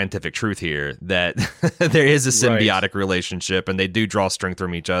unquote scientific truth here, that there is a symbiotic relationship and they do draw strength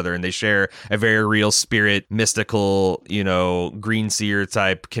from each other and they share a very real spirit, mystical, green seer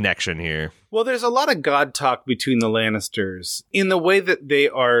type connection here. Well, there's a lot of God talk between the Lannisters in the way that they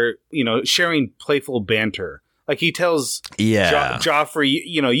are, sharing playful banter. Like he tells Joffrey,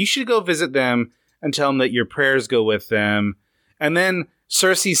 you should go visit them and tell them that your prayers go with them. And then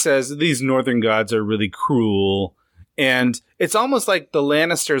Cersei says these northern gods are really cruel. And it's almost like the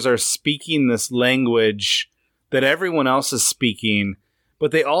Lannisters are speaking this language that everyone else is speaking,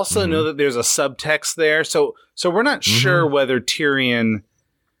 but they also know that there's a subtext there. So we're not sure whether Tyrion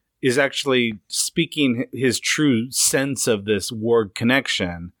is actually speaking his true sense of this warg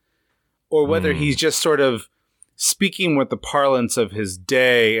connection, or whether he's just sort of speaking with the parlance of his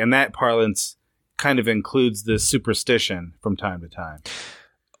day, and that parlance kind of includes this superstition from time to time.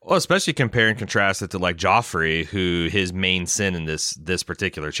 Well, especially compare and contrast it to like Joffrey, who his main sin in this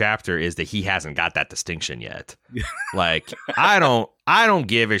particular chapter is that he hasn't got that distinction yet. Like, I don't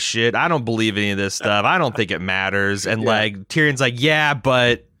give a shit. I don't believe any of this stuff. I don't think it matters. And like Tyrion's like, yeah,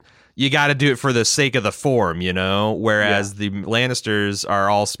 but you got to do it for the sake of the form, whereas the Lannisters are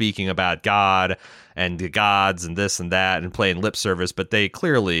all speaking about God and the gods and this and that and playing lip service, but they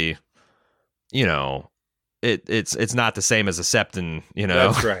clearly, it's not the same as a Septon,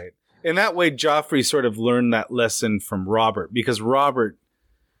 That's right. In that way, Joffrey sort of learned that lesson from Robert, because Robert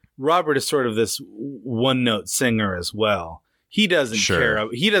is sort of this one-note singer as well. He doesn't care.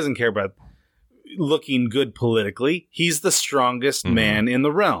 He doesn't care about looking good politically. He's the strongest man in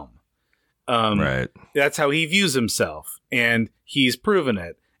the realm. Right. That's how he views himself, and he's proven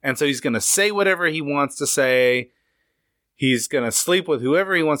it. And so he's going to say whatever he wants to say. He's going to sleep with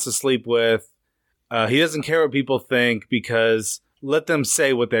whoever he wants to sleep with. He doesn't care what people think, because let them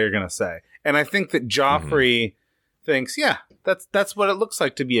say what they're going to say. And I think that Joffrey thinks, yeah, that's what it looks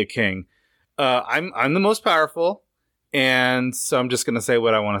like to be a king. I'm the most powerful, and so I'm just going to say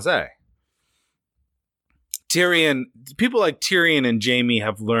what I want to say. People like Tyrion and Jaime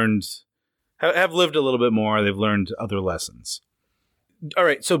have lived a little bit more. They've learned other lessons. All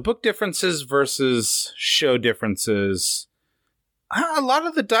right, so book differences versus show differences. A lot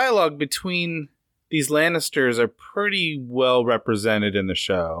of the dialogue between these Lannisters are pretty well represented in the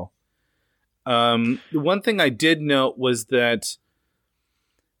show. The one thing I did note was that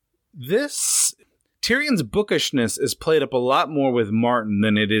Tyrion's bookishness is played up a lot more with Martin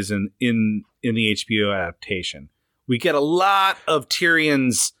than it is in the HBO adaptation. We get a lot of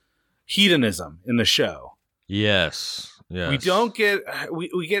Tyrion's hedonism in the show. Yes. Yes. We don't get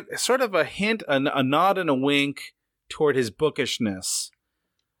we get sort of a hint, a nod and a wink toward his bookishness,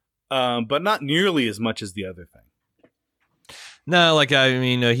 but not nearly as much as the other thing. No, like I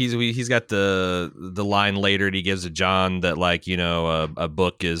mean, he's got the line later that he gives to John that like a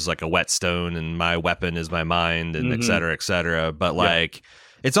book is like a whetstone and my weapon is my mind and et cetera, et cetera. But like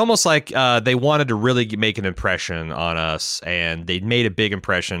it's almost like they wanted to really make an impression on us, and they made a big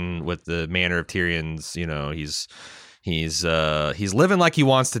impression with the manner of Tyrion's. He's living like he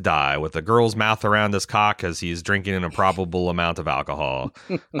wants to die with a girl's mouth around his cock as he's drinking an improbable amount of alcohol.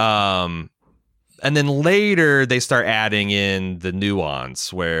 And then later they start adding in the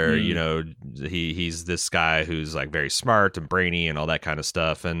nuance where, he's this guy who's like very smart and brainy and all that kind of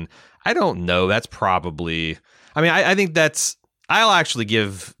stuff. And I don't know. That's probably, I think I'll actually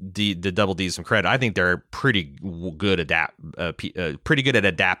give the Double D some credit. I think they're pretty good at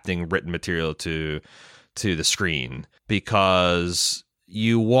adapting written material to the screen, because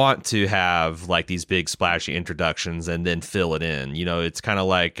you want to have like these big splashy introductions and then fill it in. It's kind of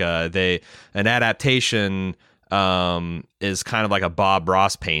like an adaptation is kind of like a Bob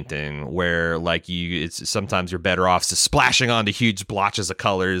Ross painting where like it's sometimes you're better off just splashing onto huge blotches of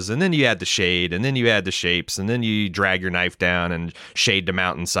colors, and then you add the shade, and then you add the shapes, and then you drag your knife down and shade the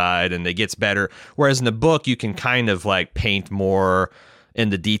mountainside, and it gets better. Whereas in the book, you can kind of like paint more in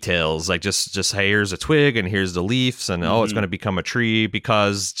the details, like just hey, here's a twig and here's the leaves, and it's going to become a tree,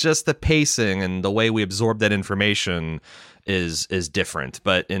 because just the pacing and the way we absorb that information is different.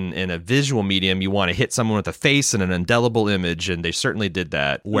 But in a visual medium, you want to hit someone with a face and an indelible image, and they certainly did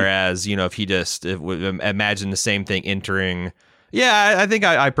that. Whereas if he imagine the same thing entering, I think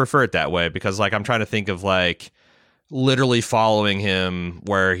I prefer it that way, because like I'm trying to think of like literally following him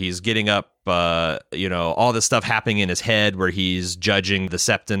where he's getting up, all this stuff happening in his head where he's judging the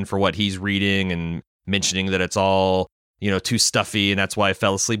Septon for what he's reading and mentioning that it's all, too stuffy and that's why I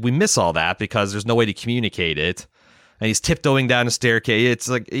fell asleep. We miss all that because there's no way to communicate it. And he's tiptoeing down a staircase. It's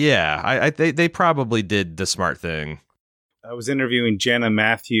like, they probably did the smart thing. I was interviewing Jenna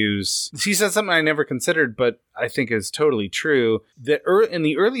Matthews. She said something I never considered, but I think is totally true. That in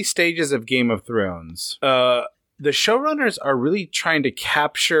the early stages of Game of Thrones, the showrunners are really trying to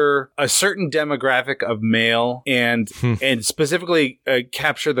capture a certain demographic of male and specifically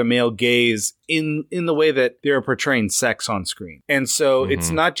capture the male gaze in the way that they're portraying sex on screen. And so it's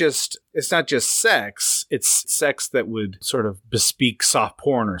not just sex, it's sex that would sort of bespeak soft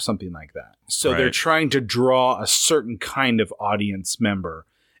porn or something like that. So they're trying to draw a certain kind of audience member,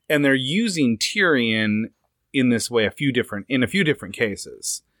 and they're using Tyrion in this way in a few different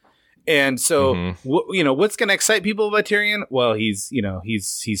cases. And so, what's going to excite people about Tyrion? Well, he's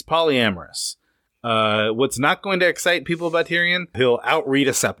polyamorous. What's not going to excite people about Tyrion? He'll outread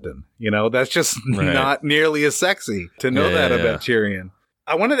a Septon. That's just not nearly as sexy to know that about Tyrion.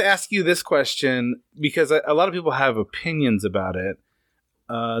 I wanted to ask you this question because a lot of people have opinions about it.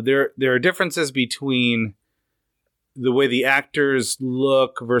 There are differences between the way the actors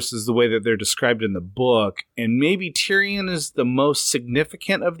look versus the way that they're described in the book. And maybe Tyrion is the most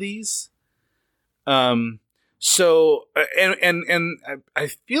significant of these. So, and I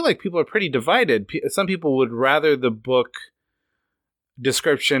feel like people are pretty divided. Some people would rather the book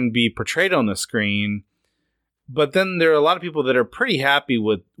description be portrayed on the screen. But then there are a lot of people that are pretty happy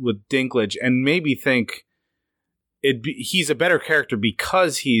with Dinklage and maybe think he's a better character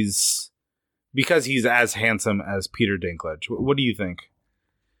because he's as handsome as Peter Dinklage. What do you think?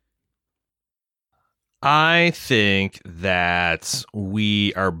 I think that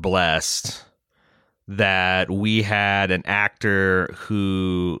we are blessed that we had an actor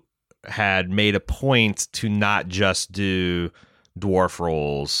who had made a point to not just do dwarf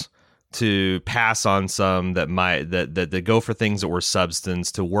roles, to pass on some that go for things that were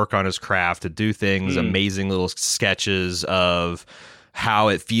substance, to work on his craft, to do things, amazing little sketches of how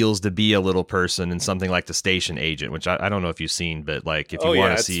it feels to be a little person in something like The Station Agent, which I don't know if you've seen, but like if you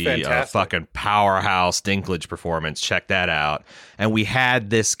want to see a fucking powerhouse Dinklage performance, check that out. And we had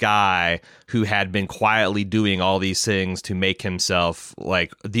this guy who had been quietly doing all these things to make himself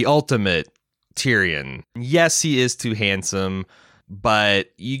like the ultimate Tyrion. Yes, he is too handsome,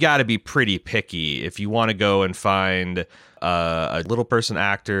 but you got to be pretty picky if you want to go and find a little person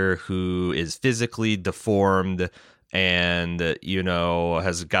actor who is physically deformed and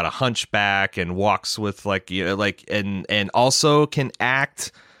has got a hunchback and walks with and also can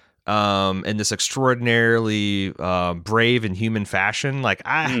act in this extraordinarily brave and human fashion.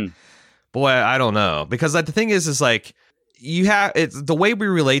 Boy, I don't know, because the thing is like you have it's the way we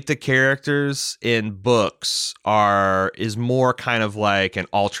relate to characters in books is more kind of like an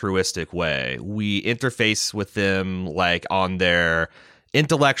altruistic way. We interface with them like on their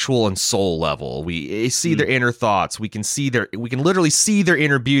intellectual and soul level. We see their inner thoughts. We can literally see their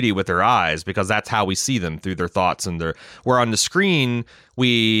inner beauty with their eyes, because that's how we see them, through their thoughts and where on the screen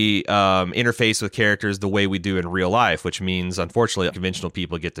we interface with characters the way we do in real life, which means unfortunately conventional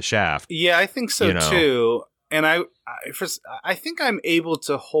people get the shaft. Yeah, I think so too. And I think I'm able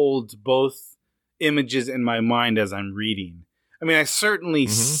to hold both images in my mind as I'm reading. I mean, I certainly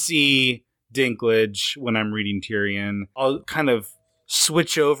see Dinklage when I'm reading Tyrion. I'll kind of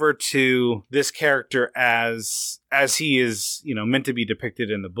switch over to this character as he is, meant to be depicted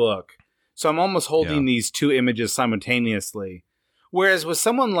in the book. So I'm almost holding these two images simultaneously. Whereas with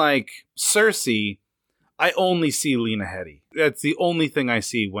someone like Cersei, I only see Lena Headey. That's the only thing I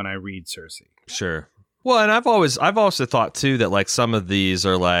see when I read Cersei. Sure. Well, and I've also thought too that like some of these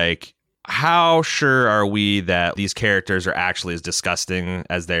are like, how sure are we that these characters are actually as disgusting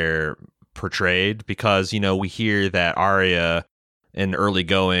as they're portrayed? Because, we hear that Arya in early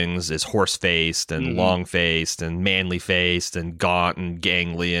goings is horse-faced and long-faced and manly-faced and gaunt and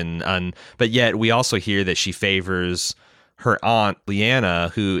gangly but yet we also hear that she favors her aunt Lyanna,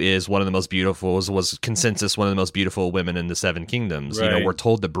 who is one of the most beautiful, was consensus one of the most beautiful women in the Seven Kingdoms. Right. We're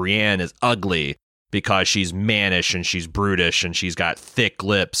told that Brienne is ugly because she's mannish and she's brutish and she's got thick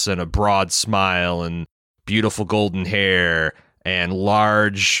lips and a broad smile and beautiful golden hair and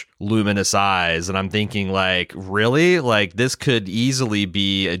large luminous eyes. And I'm thinking like, really? Like this could easily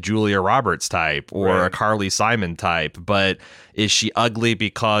be a Julia Roberts type or a Carly Simon type, but is she ugly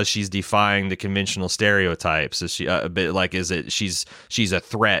because she's defying the conventional stereotypes? Is she a bit like, she's a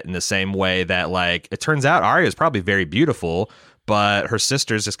threat in the same way that like, it turns out Arya is probably very beautiful, but her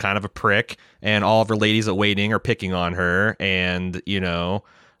sister's just kind of a prick, and all of her ladies in waiting are picking on her, and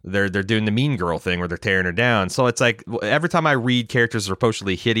they're doing the mean girl thing where they're tearing her down. So it's like every time I read characters are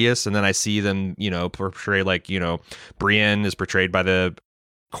supposedly hideous, and then I see them, portray like, Brienne is portrayed by the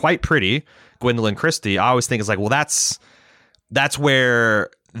quite pretty Gwendolyn Christie, I always think it's like, well, that's where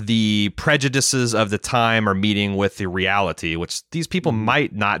the prejudices of the time are meeting with the reality, which these people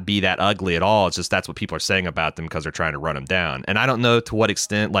might not be that ugly at all. It's just that's what people are saying about them because they're trying to run them down. And I don't know to what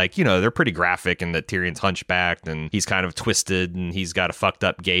extent, like, they're pretty graphic and that Tyrion's hunchbacked and he's kind of twisted and he's got a fucked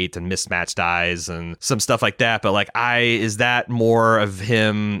up gait and mismatched eyes and some stuff like that. But like, is that more of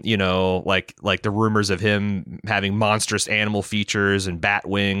him, like the rumors of him having monstrous animal features and bat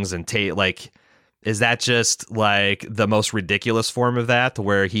wings and is that just like the most ridiculous form of that, to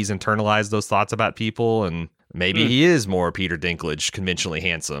where he's internalized those thoughts about people? And maybe he is more Peter Dinklage, conventionally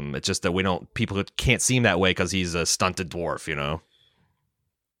handsome. It's just that people can't see him that way because he's a stunted dwarf,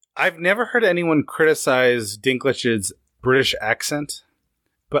 I've never heard anyone criticize Dinklage's British accent,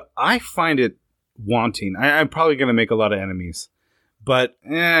 but I find it wanting. I'm probably going to make a lot of enemies, but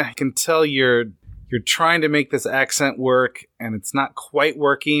I can tell you're trying to make this accent work and it's not quite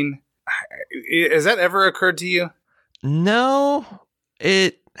working. Has that ever occurred to you? No,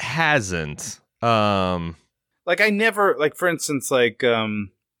 it hasn't. Like I never, like for instance, like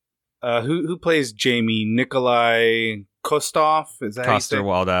who plays Jamie? Nikolai Kostov? Is that Coster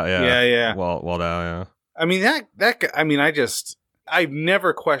Waldau? Yeah. Waldau, yeah. I mean I've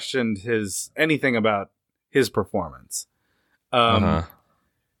never questioned anything about his performance.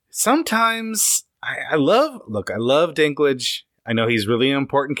 Sometimes I love Dinklage. I know he's really an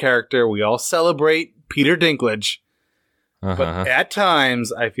important character. We all celebrate Peter Dinklage. But at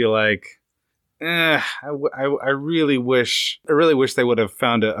times I feel like I really wish they would have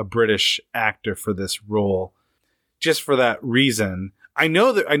found a British actor for this role, just for that reason. I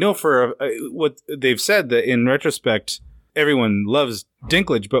know for what they've said that in retrospect, everyone loves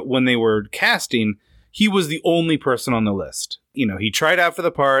Dinklage, but when they were casting, he was the only person on the list. He tried out for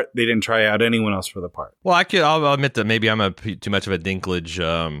the part. They didn't try out anyone else for the part. Well, I'll admit that maybe I'm too much of a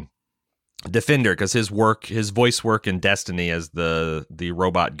Dinklage defender, because his voice work in Destiny as the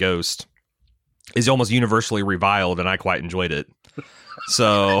robot ghost is almost universally reviled, and I quite enjoyed it.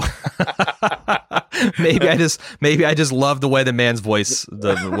 So maybe I just love the way the man's voice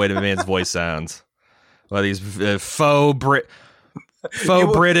sounds. Well, these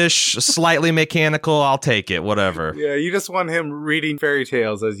British, slightly mechanical. I'll take it. Whatever. Yeah, you just want him reading fairy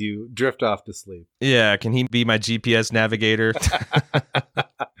tales as you drift off to sleep. Yeah, can he be my GPS navigator?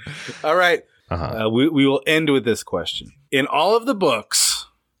 All right. We will end with this question. In all of the books,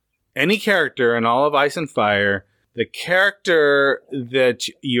 any character in all of Ice and Fire, the character that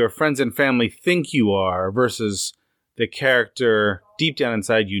your friends and family think you are versus the character deep down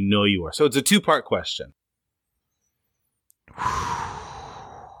inside you are. So it's a two-part question.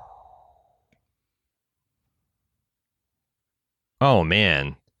 Oh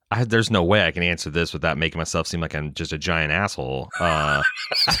man, there's no way I can answer this without making myself seem like I'm just a giant asshole. That's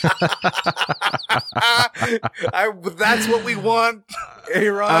what we want,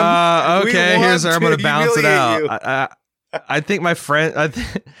 Aaron. Okay, here's where I'm going to bounce it out. I think my friend, I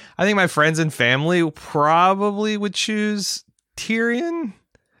think my friends and family probably would choose Tyrion.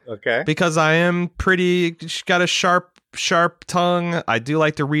 Okay, because I am got a sharp tongue. I do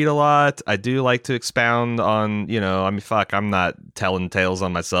like to read a lot. I do like to expound on, I'm not telling tales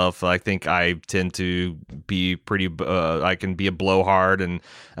on myself. I think I tend to be pretty, I can be a blowhard and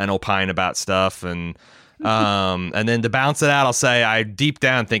opine about stuff. And then to bounce it out, I'll say I deep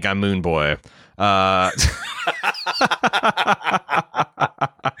down think I'm Moon Boy.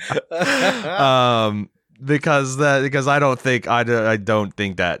 Because I don't think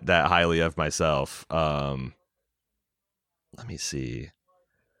that highly of myself. Let me see.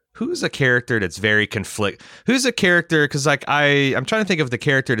 Who's a character that's very Who's a character? Because I'm trying to think of the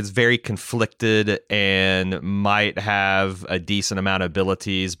character that's very conflicted and might have a decent amount of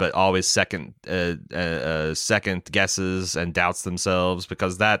abilities, but always second guesses and doubts themselves.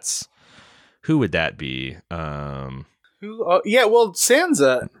 Because who would that be? Yeah, well,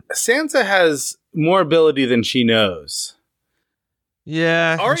 Sansa has more ability than she knows.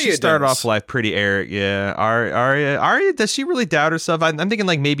 Yeah, Arya she started does. off life pretty arrogant. Yeah, Arya, does she really doubt herself? I'm thinking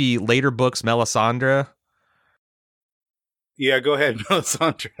like maybe later books, Melisandre. Yeah, go ahead,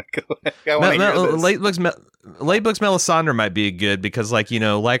 Melisandre. Go ahead. I want to hear this. Late books Melisandre might be good because, like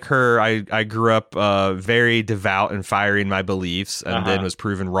her, I grew up very devout and fiery in my beliefs, and then was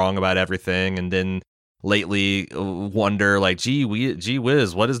proven wrong about everything, and then lately wonder like, gee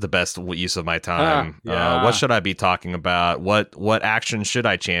whiz, what is the best use of my time? What should I be talking about? What action should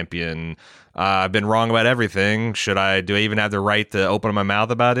I champion? I've been wrong about everything. Do I even have the right to open my mouth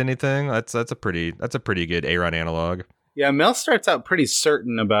about anything? That's a pretty good Aaron analog. Yeah, Mel starts out pretty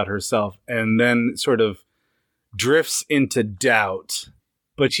certain about herself and then sort of drifts into doubt,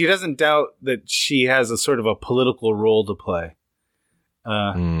 but she doesn't doubt that she has a sort of a political role to play.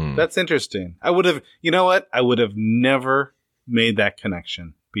 That's interesting. I would have never made that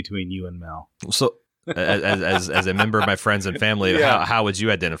connection between you and Mel. So, as a member of my friends and family, how would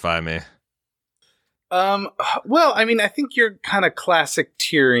you identify me? Well, I mean, I think you're kind of classic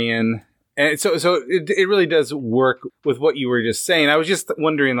Tyrion, and so it really does work with what you were just saying. I was just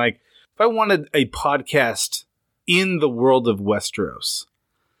wondering, like, if I wanted a podcast in the world of Westeros,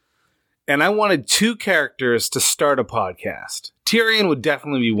 and I wanted two characters to start a podcast, Tyrion would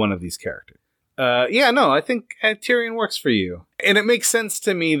definitely be one of these characters. I think Tyrion works for you. And it makes sense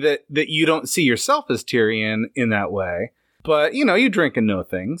to me that you don't see yourself as Tyrion in that way. But, you drink and know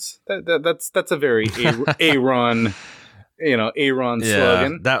things. That's a very Aaron,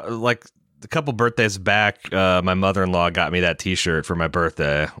 slogan. That, like, a couple birthdays back, my mother-in-law got me that T-shirt for my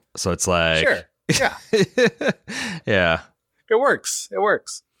birthday. So it's like... Sure, yeah. Yeah. It works.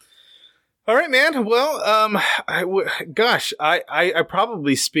 All right, man. Well, I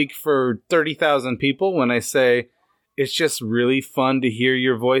probably speak for 30,000 people when I say it's just really fun to hear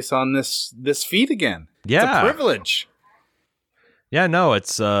your voice on this feed again. Yeah. It's a privilege. Yeah, no,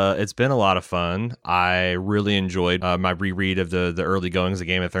 it's been a lot of fun. I really enjoyed my reread of the early goings of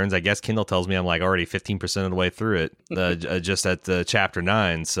Game of Thrones. I guess Kindle tells me I'm like already 15% of the way through it, just at the chapter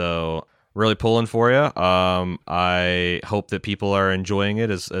 9. So really pulling for you. I hope that people are enjoying it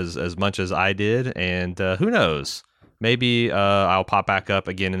as much as I did, and who knows, maybe I'll pop back up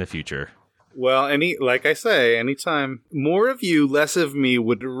again in the future. Well, like I say, anytime more of you, less of me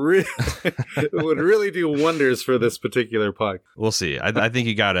would really do wonders for this particular podcast. We'll see. I think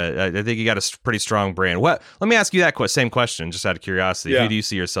you got a pretty strong brand. What? Let me ask you that same question, just out of curiosity. Yeah. Who do you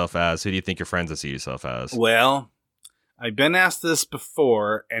see yourself as? Who do you think your friends will see yourself as? Well, I've been asked this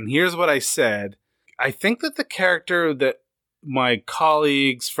before, and here's what I said. I think that the character that my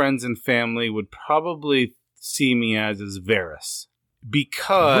colleagues, friends, and family would probably see me as is Varys.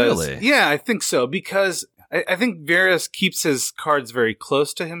 Because, really? Yeah, I think so. Because I think Varys keeps his cards very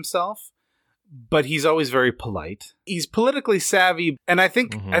close to himself, but he's always very polite. He's politically savvy, and I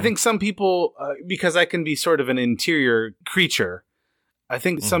think some people, because I can be sort of an interior creature, I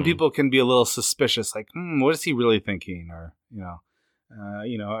think some people can be a little suspicious, like, what is he really thinking? Or,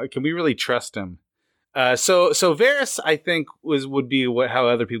 can we really trust him? So Varys, I think, would be how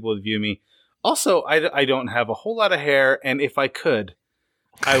other people would view me. Also, I don't have a whole lot of hair, and if I could,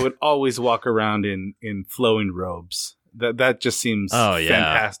 I would always walk around in flowing robes. That just seems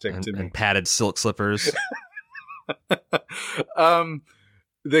fantastic to me. And padded silk slippers.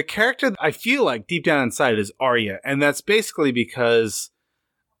 the character I feel like deep down inside is Arya, and that's basically because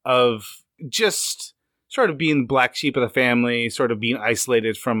of just sort of being the black sheep of the family, sort of being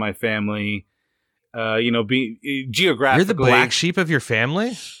isolated from my family, being geographically. You're the black sheep of your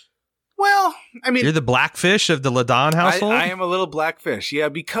family? Well, I mean, you're the blackfish of the Ladon household? I am a little blackfish, yeah,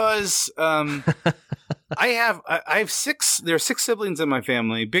 because I have six. There are 6 siblings in my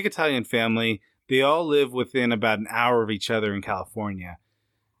family, big Italian family. They all live within about an hour of each other in California.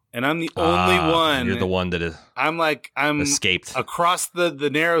 And I'm the only one. You're the one that is. I'm escaped across the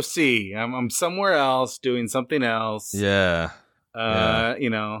narrow sea. I'm somewhere else doing something else. Yeah.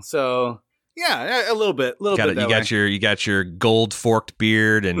 So yeah, a little bit. You got your gold forked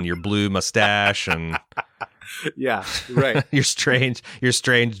beard and your blue mustache and yeah, right. your strange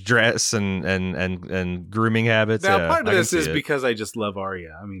dress and grooming habits. Now, part of this is because I just love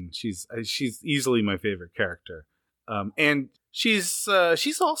Arya. I mean, she's easily my favorite character, and she's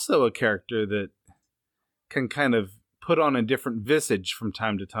also a character that can kind of put on a different visage from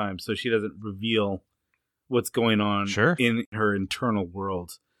time to time, so she doesn't reveal what's going on in her internal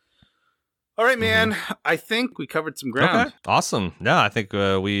world. All right, man. Mm-hmm. I think we covered some ground. Okay. Awesome. No, I think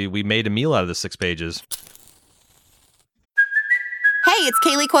we made a meal out of the 6 pages. Hey, it's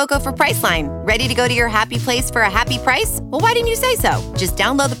Kaylee Cuoco for Priceline. Ready to go to your happy place for a happy price? Well, why didn't you say so? Just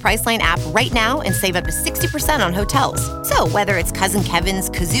download the Priceline app right now and save up to 60% on hotels. So whether it's Cousin Kevin's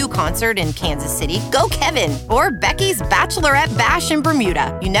Kazoo Concert in Kansas City, go Kevin, or Becky's Bachelorette Bash in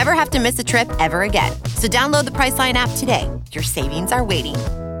Bermuda, you never have to miss a trip ever again. So download the Priceline app today. Your savings are waiting.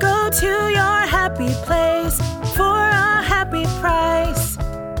 Go to your happy place for a happy price.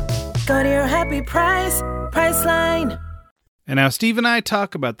 Go to your happy price, Priceline. And now Steve and I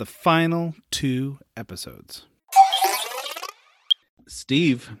talk about the final 2 episodes.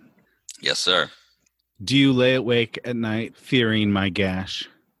 Steve. Yes, sir. Do you lay awake at night fearing my gash?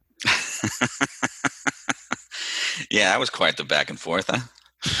 Yeah, I was quite the back and forth, huh?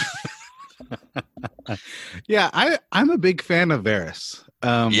 Yeah, I'm a big fan of Varys.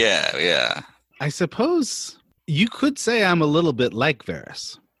 Yeah. I suppose you could say I'm a little bit like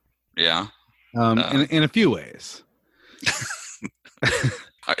Varys. Yeah. In a few ways.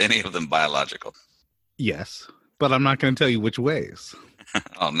 Are any of them biological? Yes, but I'm not going to tell you which ways.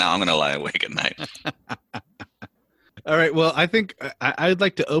 Oh, now I'm going to lie awake at night. All right. Well, I think I'd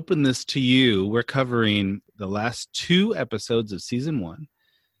like to open this to you. We're covering the last 2 episodes of season 1.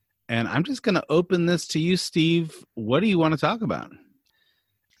 And I'm just going to open this to you, Steve. What do you want to talk about?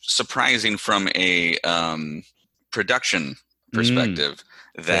 Surprising from a production perspective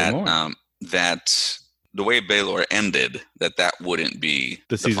that the way Baelor ended, that wouldn't be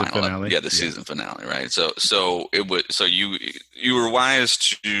the season finale. Yeah, the season finale, right? So it would. So you were wise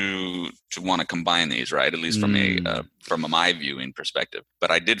to want to combine these, right? At least from my viewing perspective.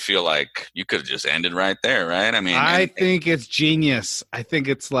 But I did feel like you could have just ended right there, right? I mean, I think it's genius. I think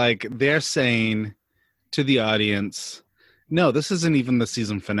it's like they're saying to the audience, no, this isn't even the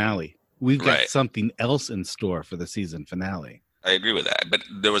season finale. We've got something else in store for the season finale. I agree with that. But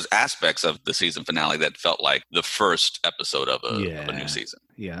there was aspects of the season finale that felt like the first episode of a new season.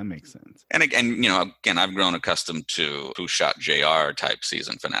 Yeah, that makes sense. And again, I've grown accustomed to Who Shot JR type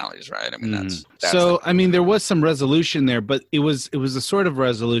season finales, right? I mean, that's so. I mean, there was some resolution there, but it was a sort of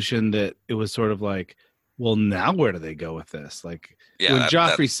resolution that it was sort of like, well, now where do they go with this? Like when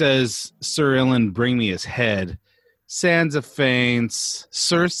Joffrey says, "Sir Ilyn, bring me his head," Sansa faints.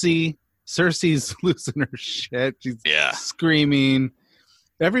 Cersei's losing her shit. She's screaming.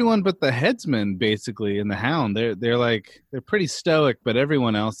 Everyone but the headsman, basically, and the Hound, they're pretty stoic, but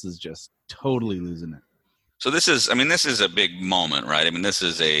everyone else is just totally losing it. So this is a big moment, right? I mean, this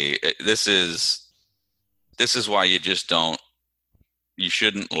is why you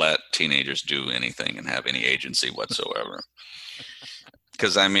shouldn't let teenagers do anything and have any agency whatsoever.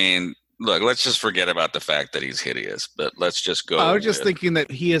 Because I mean, look, let's just forget about the fact that he's hideous, but let's just go. I was just thinking that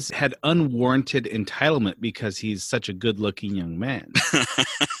he has had unwarranted entitlement because he's such a good-looking young man.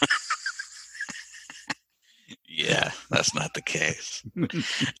 Yeah, that's not the case.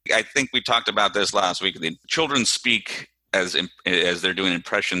 I think we talked about this last week. The children speak as they're doing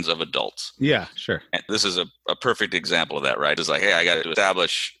impressions of adults. Yeah, sure. And this is a perfect example of that, right? It's like, hey, I got to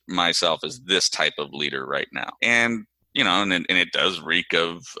establish myself as this type of leader right now. And and it does reek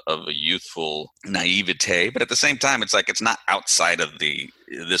of a youthful naivete, but at the same time, it's like it's not outside of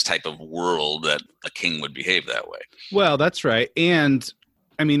this type of world that a king would behave that way. Well, that's right. And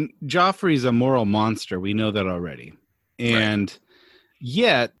I mean, Joffrey's a moral monster. We know that already. And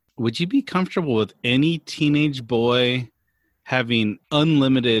yet, would you be comfortable with any teenage boy having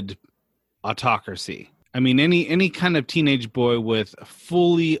unlimited autocracy? I mean, any kind of teenage boy with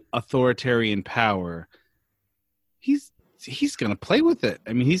fully authoritarian power, he's going to play with it.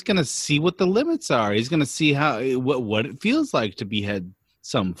 I mean, he's going to see what the limits are. He's going to see what it feels like to behead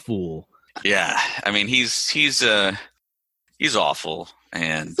some fool. Yeah, I mean, he's awful,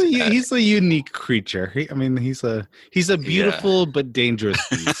 and he's a unique creature. He's a beautiful but dangerous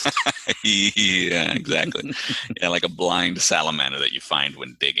beast. Yeah, exactly. Yeah, like a blind salamander that you find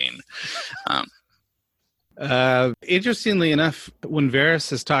when digging. Interestingly enough, when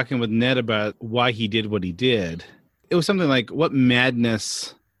Varys is talking with Ned about why he did what he did, it was something like, "What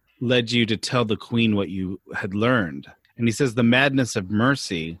madness led you to tell the queen what you had learned?" And he says, "The madness of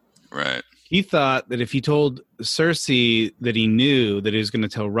mercy." Right. He thought that if he told Cersei that he knew that he was going to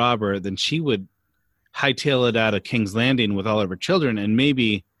tell Robert, then she would hightail it out of King's Landing with all of her children, and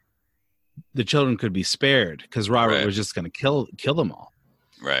maybe the children could be spared because Robert was just going to kill them all.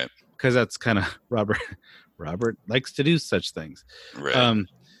 Right. Because that's kind of Robert. Robert likes to do such things. Right.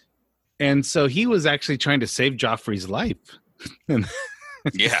 And so he was actually trying to save Joffrey's life.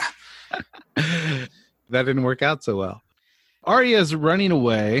 Yeah. That didn't work out so well. Arya is running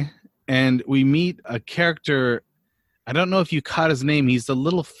away, and we meet a character. I don't know if you caught his name. He's the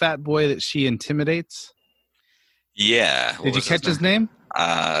little fat boy that she intimidates. Yeah. Did you catch his name?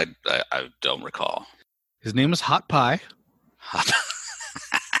 I don't recall. His name is Hot Pie.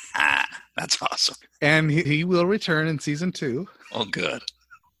 That's awesome. And he will return in season 2. Oh, good.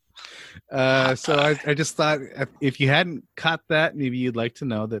 So I just thought if you hadn't caught that, maybe you'd like to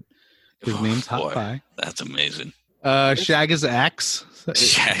know that his name's Hot Pie. That's amazing. Shagga's axe.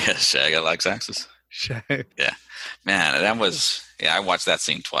 Shagga likes axes. Yeah, man, that was. Yeah, I watched that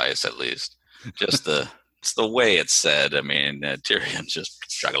scene twice at least. Just the way it's said. I mean, Tyrion just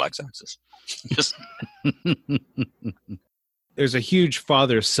Shagga likes axes. Just. There's a huge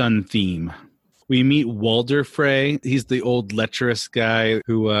father-son theme. We meet Walder Frey. He's the old lecherous guy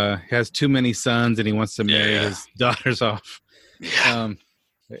who has too many sons and he wants to marry his daughters off. Yeah.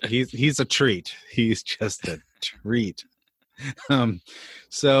 He's a treat. He's just a treat.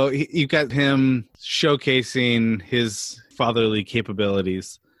 So you've got him showcasing his fatherly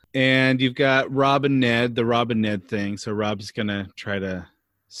capabilities. And you've got Robb and Ned, the Robb and Ned thing. So Robb's going to try to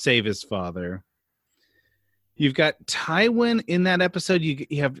save his father. You've got Tywin in that episode. You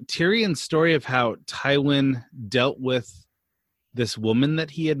have Tyrion's story of how Tywin dealt with this woman that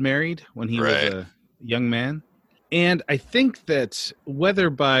he had married when he was a young man. And I think that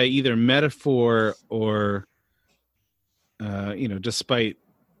whether by either metaphor or, despite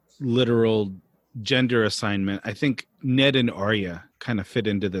literal gender assignment, I think Ned and Arya kind of fit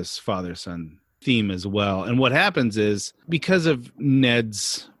into this father-son theme as well. And what happens is because of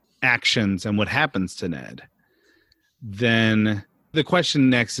Ned's actions and what happens to Ned, then the question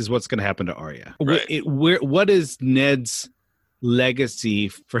next is what's going to happen to Arya. Right. What is Ned's legacy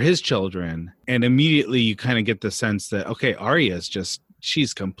for his children? And immediately you kind of get the sense that, okay, Arya is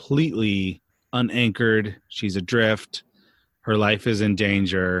she's completely unanchored. She's adrift. Her life is in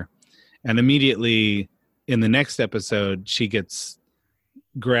danger. And immediately in the next episode, she gets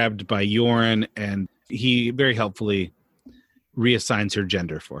grabbed by Yoren and he very helpfully reassigns her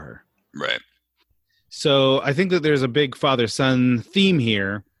gender for her. Right. So I think that there's a big father-son theme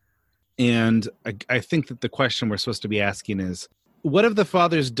here. And I think that the question we're supposed to be asking is, what have the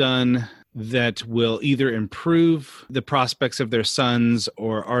fathers done that will either improve the prospects of their sons,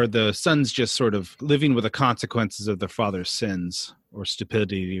 or are the sons just sort of living with the consequences of their father's sins or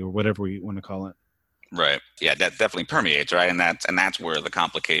stupidity or whatever you want to call it? Right. Yeah, that definitely permeates, right? And that's where the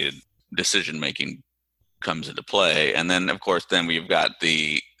complicated decision-making comes into play. And then, of course, we've got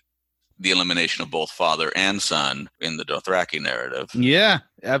the elimination of both father and son in the Dothraki narrative. Yeah,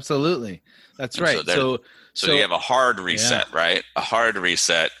 absolutely. That's right. So you have a hard reset, right? A hard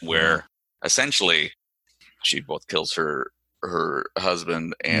reset where essentially she both kills her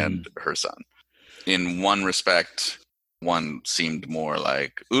husband and her son. In one respect, one seemed more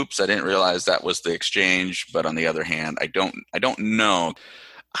like, oops, I didn't realize that was the exchange. But on the other hand, I don't know.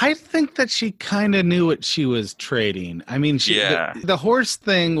 I think that she kind of knew what she was trading. I mean, the horse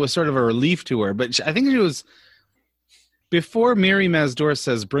thing was sort of a relief to her, but I think she was, before Mirri Maz Duur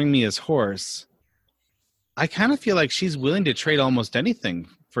says, bring me his horse, I kind of feel like she's willing to trade almost anything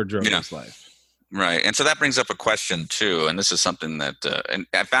for Drogo's life. Right. And so that brings up a question too. And this is something that, and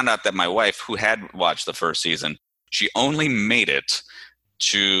I found out that my wife, who had watched the first season, she only made it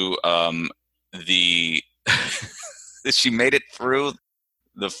to she made it through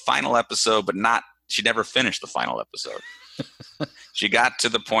the final episode, but she never finished the final episode. She got to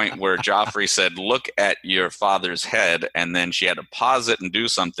the point where Joffrey said, "Look at your father's head," and then she had to pause it and do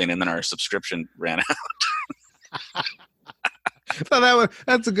something, and then our subscription ran out. So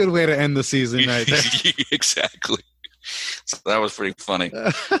that's a good way to end the season right there. Exactly. So that was pretty funny.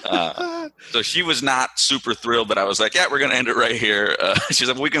 So she was not super thrilled, but I was like, yeah, we're going to end it right here. She's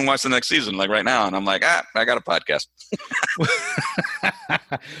like, we can watch the next season like right now. And I'm like, I got a podcast.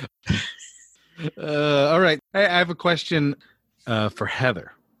 All right. I have a question for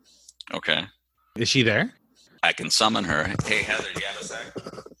Heather. Okay. Is she there? I can summon her. Hey, Heather, do you have a sec?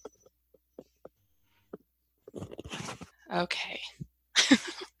 Okay.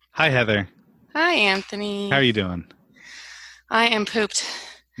 Hi, Heather. Hi, Anthony. How are you doing? I am pooped.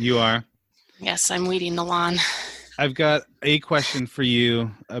 You are? Yes, I'm weeding the lawn. I've got a question for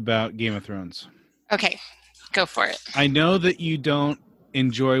you about Game of Thrones. Okay, go for it. I know that you don't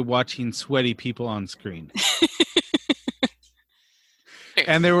enjoy watching sweaty people on screen.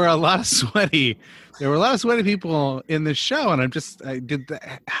 And there were a lot of sweaty people in the show, and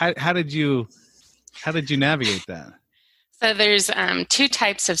how did you navigate that? So there's two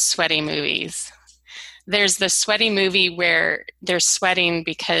types of sweaty movies. There's the sweaty movie where they're sweating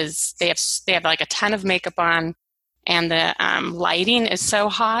because they have like a ton of makeup on, and the lighting is so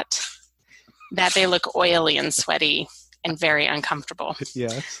hot that they look oily and sweaty and very uncomfortable.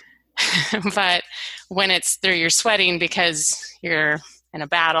 Yes. But when you're sweating because you're in a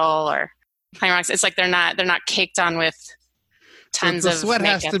battle or climax, it's like they're not caked on with tons of sweat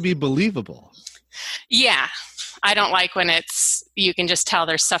makeup. has to be believable. Yeah. I don't like when you can just tell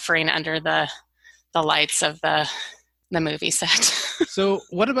they're suffering under the lights of the movie set. So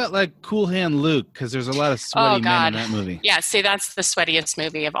what about like Cool Hand Luke? Because there's a lot of sweaty men in that movie. Yeah, see, that's the sweatiest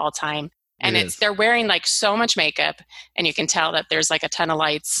movie of all time. And they're wearing like so much makeup, and you can tell that there's like a ton of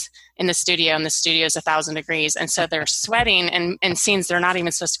lights in the studio, and the studio is 1,000 degrees. And so they're sweating in scenes they're not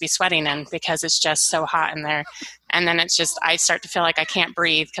even supposed to be sweating in because it's just so hot in there. And then it's just, I start to feel like I can't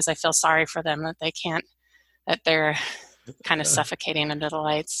breathe because I feel sorry for them that they're kind of suffocating under the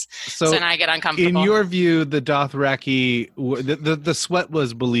lights. So then I get uncomfortable. In your view, the Dothraki, the sweat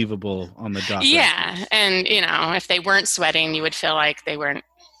was believable on the Dothraki. Yeah, and if they weren't sweating, you would feel like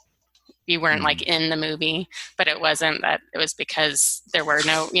you weren't like in the movie, but it wasn't that. It was because there were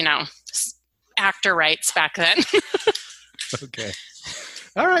no, actor rights back then. Okay.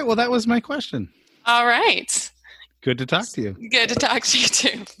 All right. Well, that was my question. All right. Good to talk to you. Good to talk to you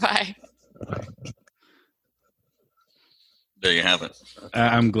too. Bye. Bye. There you have it.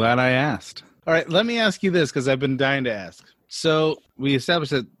 I'm glad I asked. All right, let me ask you this because I've been dying to ask. So we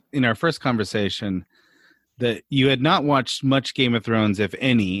established that in our first conversation that you had not watched much Game of Thrones, if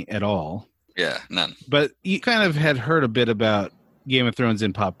any, at all. Yeah, none. But you kind of had heard a bit about Game of Thrones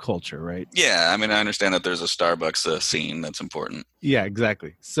in pop culture, right? Yeah, I mean, I understand that there's a Starbucks scene that's important. Yeah,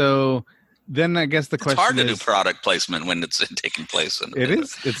 exactly. So then I guess it's question hard to do product placement when it's taking place.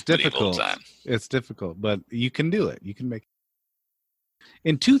 It's difficult. Time. It's difficult, but you can do it. You can make it.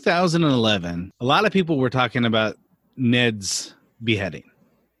 In 2011, a lot of people were talking about Ned's beheading.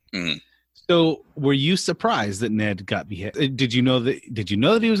 Mm. So, were you surprised that Ned got beheaded? Did you know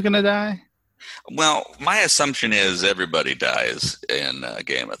that he was going to die? Well, my assumption is everybody dies in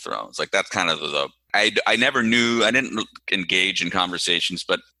Game of Thrones. Like that's kind of I never knew. I didn't engage in conversations,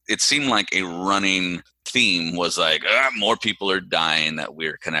 but it seemed like a running theme was like more people are dying that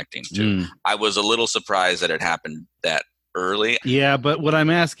we're connecting to. Mm. I was a little surprised that it happened that early. Yeah, but what I'm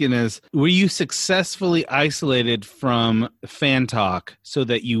asking is, were you successfully isolated from fan talk so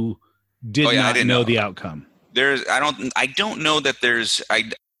that you did not know the outcome? I don't know that there's.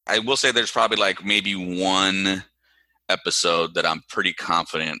 I will say there's probably like maybe one episode that I'm pretty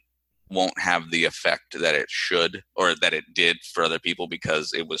confident won't have the effect that it should or that it did for other people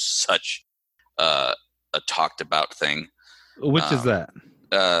because it was such a talked about thing. Which is that?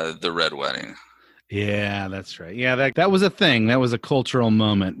 The Red Wedding. Yeah, that's right. Yeah, that was a thing. That was a cultural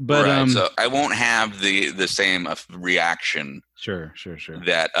moment. But right, so I won't have the same reaction. Sure.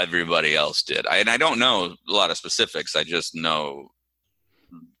 That everybody else did. I don't know a lot of specifics. I just know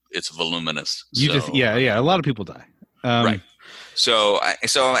it's voluminous. A lot of people die. Right. So like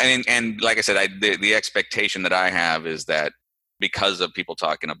I said, the expectation that I have is that because of people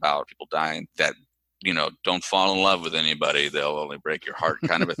talking about people dying, that don't fall in love with anybody. They'll only break your heart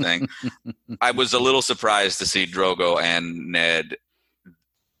kind of a thing. I was a little surprised to see Drogo and Ned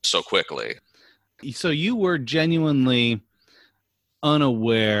so quickly. So you were genuinely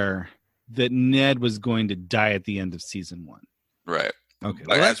unaware that Ned was going to die at the end of season 1. Right. Okay.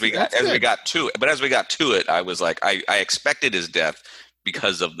 But as we got to it, I was like, I expected his death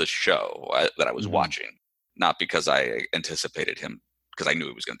because of the show that I was watching. not because I anticipated him, because I knew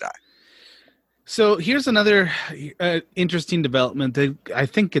he was going to die. So here's another interesting development that I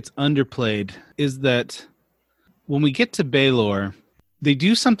think gets underplayed, is that when we get to Baelor, they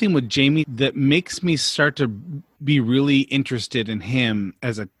do something with Jaime that makes me start to be really interested in him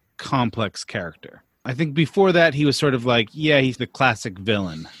as a complex character. I think before that, he was sort of like, yeah, he's the classic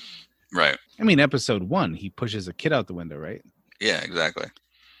villain. Right. I mean, episode 1, he pushes a kid out the window, right? Yeah, exactly.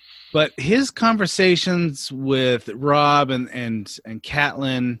 But his conversations with Robb and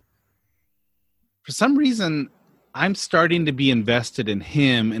Catelyn, for some reason, I'm starting to be invested in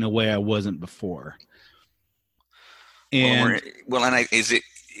him in a way I wasn't before. And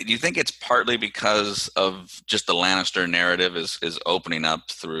do you think it's partly because of just the Lannister narrative is opening up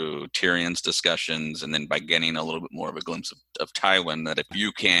through Tyrion's discussions, and then by getting a little bit more of a glimpse of Tywin, that if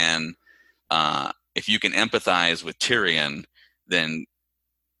you can empathize with Tyrion, then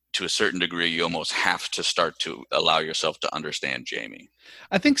to a certain degree you almost have to start to allow yourself to understand Jaime?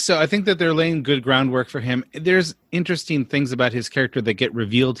 I think so. I think that they're laying good groundwork for him. There's interesting things about his character that get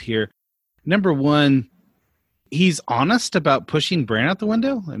revealed here. Number one, he's honest about pushing Bran out the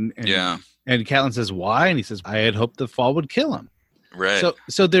window, and Catelyn says why, and he says, I had hoped the fall would kill him. Right.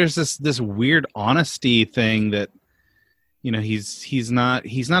 So there's this weird honesty thing that, you know, he's not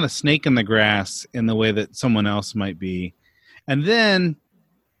a snake in the grass in the way that someone else might be. And then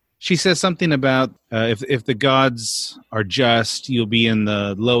she says something about if the gods are just, you'll be in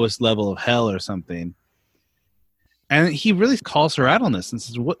the lowest level of hell or something. And he really calls her out on this and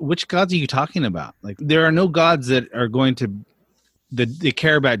says, which gods are you talking about? Like, there are no gods that are going to, that they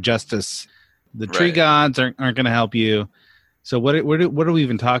care about justice. The tree gods aren't going to help you. So what are we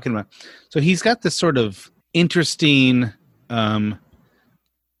even talking about? So he's got this sort of interesting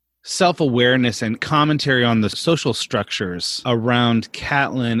self-awareness and commentary on the social structures around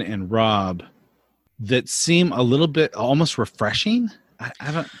Catelyn and Robb that seem a little bit almost refreshing.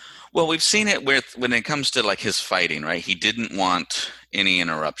 I don't... Well, we've seen it when it comes to like his fighting, right? He didn't want any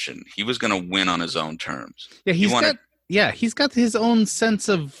interruption. He was going to win on his own terms. Yeah, he's got his own sense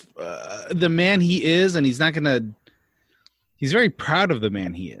of the man he is, and he's very proud of the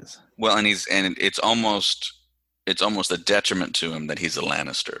man he is. Well, and it's almost a detriment to him that he's a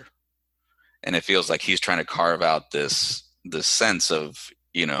Lannister. And it feels like he's trying to carve out this sense of,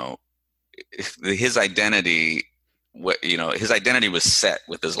 you know, his identity. His identity was set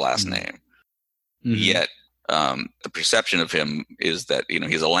with his last name. Mm-hmm. Yet the perception of him is that, you know,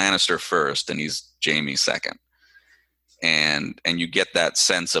 he's a Lannister first and he's Jaime second. And you get that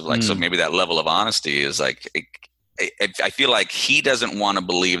sense of like, so maybe that level of honesty is like, I feel like he doesn't want to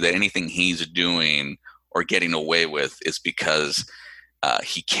believe that anything he's doing or getting away with is because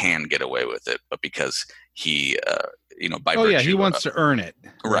he can get away with it, but because he, by virtue. He wants to earn it.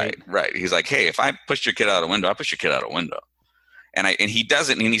 Right. He's like, hey, if I push your kid out a window, I push your kid out a window. And he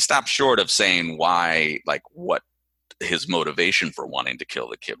doesn't, and he stopped short of saying why, like what his motivation for wanting to kill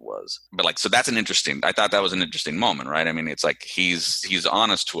the kid was. But like, so I thought that was an interesting moment, right? I mean, it's like he's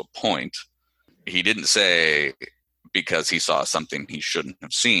honest to a point. He didn't say because he saw something he shouldn't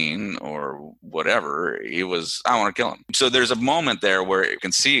have seen or whatever. He was, I want to kill him. So there's a moment there where you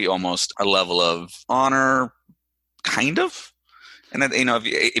can see almost a level of honor, kind of. And then, you know,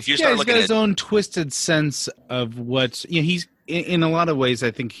 if you start looking at his own twisted sense of what, you know, he's in a lot of ways,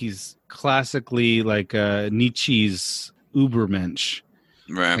 I think he's classically like Nietzsche's Ubermensch.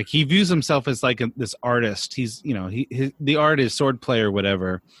 Right. Like he views himself as like this artist. He's, you know, the art is swordplay or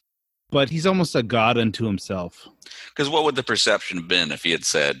whatever, but he's almost a god unto himself. Because what would the perception have been if he had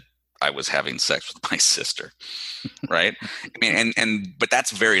said, I was having sex with my sister, right? I mean, but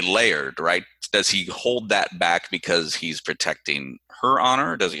that's very layered, right? Does he hold that back because he's protecting her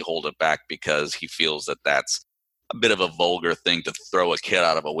honor? Does he hold it back because he feels that that's a bit of a vulgar thing to throw a kid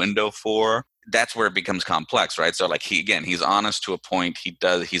out of a window for? That's where it becomes complex, right? So like he's honest to a point.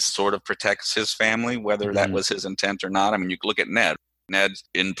 He sort of protects his family, whether that was his intent or not. I mean, you look at Ned. Ned's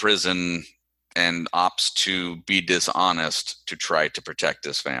in prison and opts to be dishonest to try to protect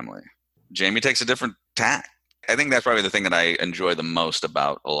his family. Jaime takes a different tack. I think that's probably the thing that I enjoy the most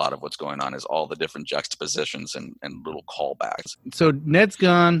about a lot of what's going on is all the different juxtapositions and little callbacks. So Ned's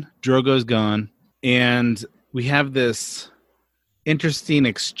gone, Drogo's gone, and we have this interesting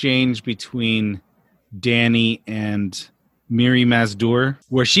exchange between Dany and Miri Mazdur,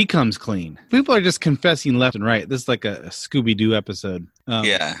 where she comes clean. People are just confessing left and right. This is like a Scooby-Doo episode.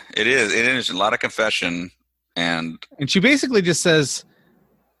 Yeah, it is. It is a lot of confession. And she basically just says,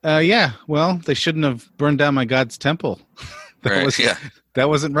 yeah, well, they shouldn't have burned down my god's temple. That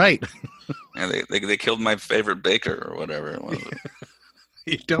wasn't right. Yeah, they killed my favorite baker or whatever it was.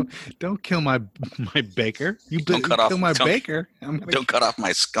 You don't kill my baker. You Don't cut off my baker. Don't cut off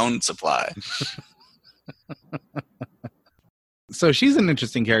my scone supply. So she's an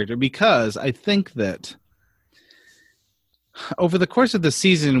interesting character because I think that over the course of the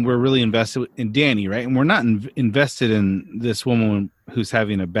season, we're really invested in Danny, right? And we're not invested in this woman who's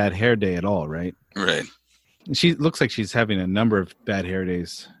having a bad hair day at all, right? Right. She looks like she's having a number of bad hair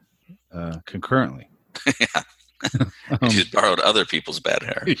days concurrently. Yeah. She's borrowed other people's bad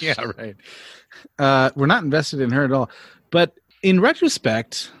hair. Yeah, right. We're not invested in her at all. But in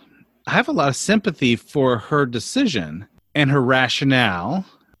retrospect, I have a lot of sympathy for her decision and her rationale.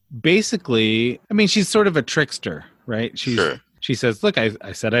 Basically, I mean, she's sort of a trickster, right? Sure. She says, look,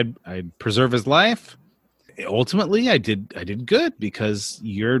 I said I'd preserve his life. Ultimately, I did good because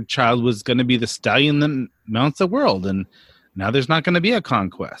your child was going to be the stallion that mounts the world, and now there's not going to be a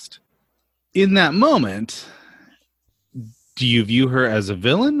conquest. In that moment, do you view her as a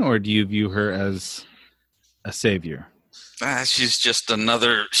villain or do you view her as a savior? She's just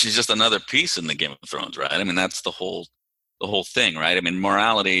another piece in the Game of Thrones, right? I mean, that's the whole thing, right? I mean,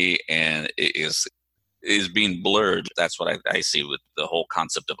 morality and is being blurred. That's what I see with the whole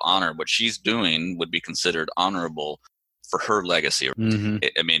concept of honor. What she's doing would be considered honorable for her legacy. Mm-hmm.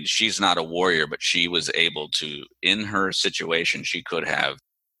 I mean, she's not a warrior, but she was able to, in her situation, she could have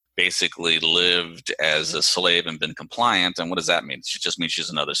basically lived as a slave and been compliant. And what does that mean? It just means she's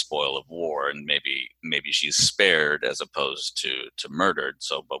another spoil of war, and maybe she's spared as opposed to murdered.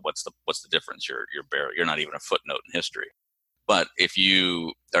 So, but what's the difference? You're not even a footnote in history. But if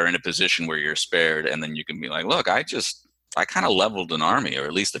you are in a position where you're spared, and then you can be like, look, I kind of leveled an army, or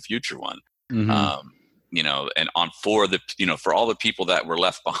at least a future one. Mm-hmm. And for all the people that were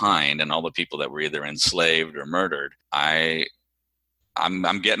left behind and all the people that were either enslaved or murdered,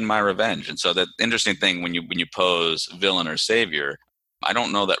 I'm getting my revenge. And so that interesting thing when you pose villain or savior, I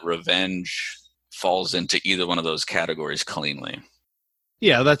don't know that revenge falls into either one of those categories cleanly.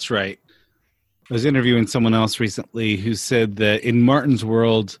 Yeah, that's right. I was interviewing someone else recently who said that in Martin's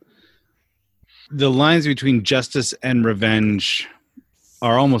world, the lines between justice and revenge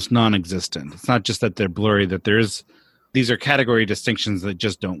are almost non-existent. It's not just that they're blurry, that these are category distinctions that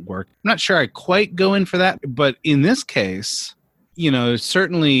just don't work. I'm not sure I quite go in for that, but in this case,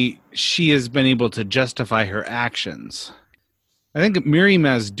 certainly she has been able to justify her actions. I think Mirri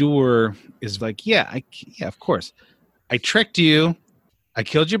Maz Duur is like, yeah, of course. I tricked you. I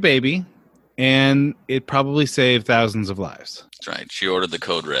killed your baby. And it probably saved thousands of lives. That's right. She ordered the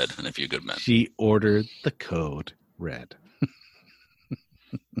code red and a few good men. She ordered the code red.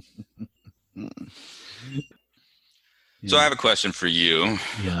 So I have a question for you.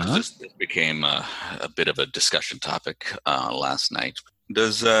 Yeah. This became a bit of a discussion topic last night.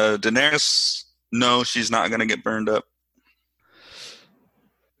 Does Daenerys know she's not going to get burned up?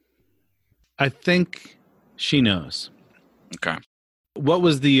 I think she knows. Okay. What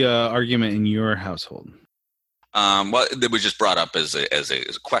was the argument in your household? Well, it was just brought up as a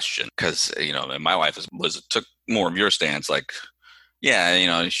question because my wife took more of your stance, like,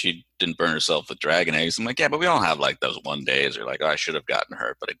 yeah, she didn't burn herself with dragon eggs. I'm like, yeah, but we don't have like those one days, or like, oh, I should have gotten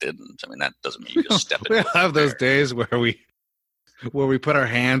hurt, but I didn't. I mean, that doesn't mean you just step in. We have those days where we put our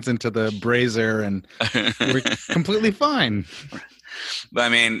hands into the brazier and we're completely fine. But I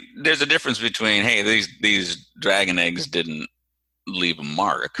mean, there's a difference between, hey, these dragon eggs didn't leave a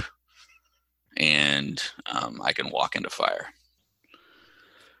mark, and I can walk into fire.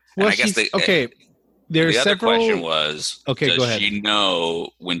 Well, and I guess There's the several... other question was, does go ahead. She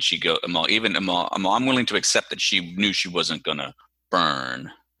know when she go? I'm willing to accept that she knew she wasn't going to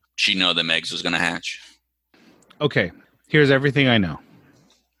burn. She know them eggs was going to hatch. Okay, here's everything I know.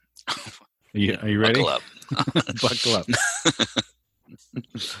 Are you ready? Buckle up. Buckle up.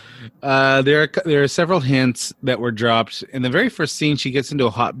 There are several hints that were dropped. In the very first scene, she gets into a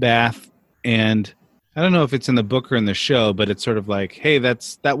hot bath, and I don't know if it's in the book or in the show, but it's sort of like, hey,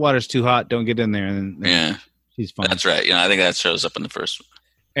 that water's too hot, don't get in there. And yeah, she's fine. That's right. I think that shows up in the first one.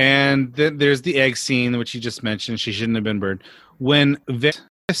 And then there's the egg scene, which you just mentioned. She shouldn't have been burned. When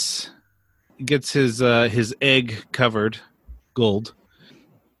Varys gets his egg covered gold,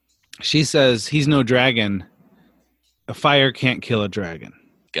 she says he's no dragon. A fire can't kill a dragon.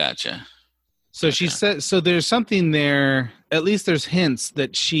 Gotcha. So she said. So there's something there. At least there's hints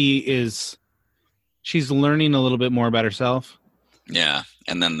that she's learning a little bit more about herself. Yeah,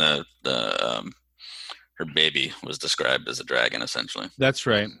 and then her baby was described as a dragon, essentially. That's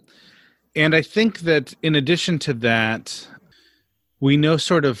right. And I think that in addition to that, we know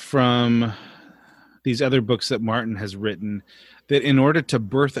sort of from these other books that Martin has written that in order to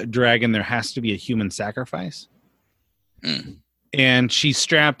birth a dragon, there has to be a human sacrifice. And she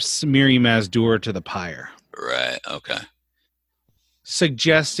straps Mirri Maz Duur to the pyre. Right, okay.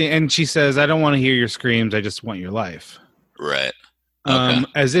 Suggesting, and she says, I don't want to hear your screams, I just want your life. Right. Okay.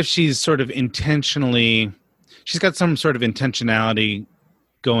 As if she's sort of intentionally, she's got some sort of intentionality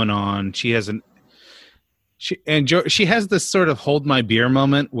going on. She has she has this sort of hold my beer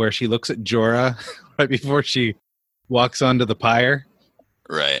moment where she looks at Jorah right before she walks onto the pyre.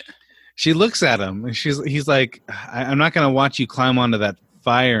 Right. She looks at him and he's like, I'm not going to watch you climb onto that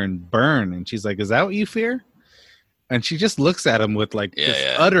fire and burn. And she's like, is that what you fear? And she just looks at him with like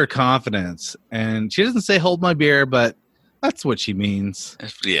this utter confidence. And she doesn't say hold my beer, but that's what she means.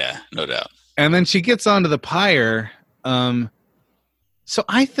 Yeah, no doubt. And then she gets onto the pyre. So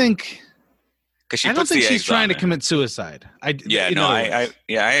I think, I don't think she's trying to commit suicide. I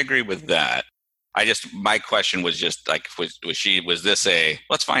agree with that. My question was just like, was this a,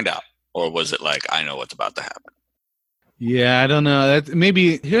 let's find out? Or was it like, I know what's about to happen? Yeah, I don't know.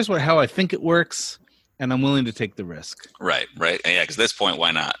 Maybe here's how I think it works. And I'm willing to take the risk. Right. Yeah, because at this point, why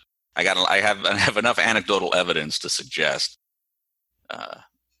not? I have enough anecdotal evidence to suggest. I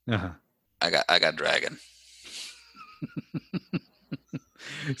got dragon.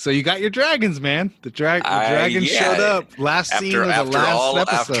 So you got your dragons, man. The dragon showed up last scene of the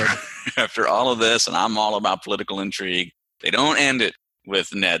last episode. After all of this, and I'm all about political intrigue. They don't end it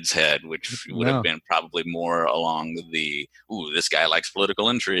with Ned's head, which would have been probably more along the, this guy likes political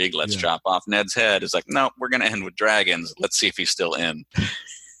intrigue, let's chop off Ned's head. It's like, no, we're going to end with dragons. Let's see if he's still in.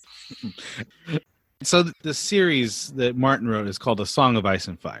 So the series that Martin wrote is called A Song of Ice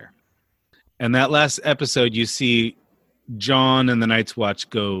and Fire. And that last episode, you see Jon and the Night's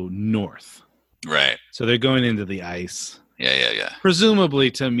Watch go north. Right. So they're going into the ice. Yeah. Presumably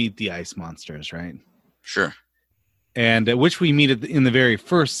to meet the ice monsters, right? Sure. And which we meet in the very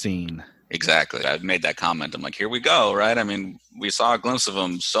first scene. Exactly. I made that comment. I'm like, here we go, right? I mean, we saw a glimpse of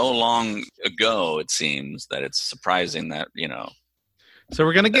them so long ago, it seems, that it's surprising that, So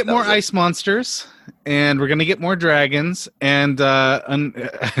we're going to get more ice monsters, and we're going to get more dragons, and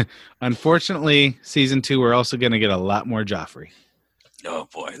unfortunately, season 2, we're also going to get a lot more Joffrey. Oh,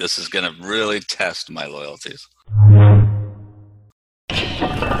 boy. This is going to really test my loyalties.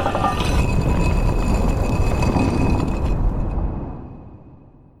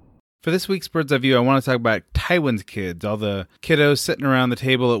 For this week's Bird's Eye View, I want to talk about Tywin's kids, all the kiddos sitting around the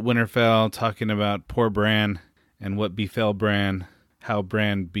table at Winterfell talking about poor Bran and what befell Bran, how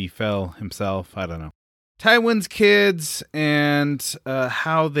Bran befell himself, I don't know. Tywin's kids and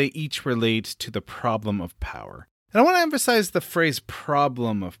how they each relate to the problem of power. And I want to emphasize the phrase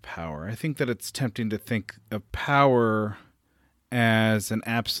problem of power. I think that it's tempting to think of power as an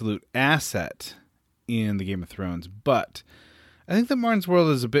absolute asset in the Game of Thrones, but I think that Martin's World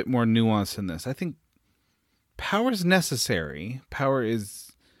is a bit more nuanced in this. I think power is necessary. Power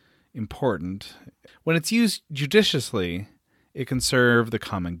is important. When it's used judiciously, it can serve the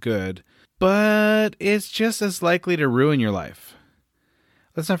common good, but it's just as likely to ruin your life.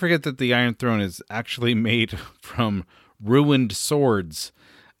 Let's not forget that the Iron Throne is actually made from ruined swords.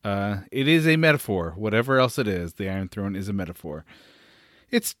 It is a metaphor. Whatever else it is, the Iron Throne is a metaphor.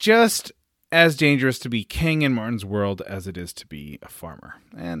 It's just as dangerous to be king in Martin's World as it is to be a farmer.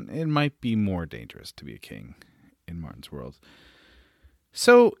 And it might be more dangerous to be a king in Martin's World.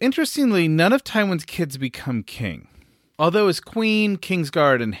 So, interestingly, none of Tywin's kids become king. Although as queen,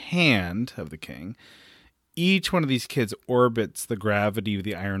 Kingsguard, and hand of the king, each one of these kids orbits the gravity of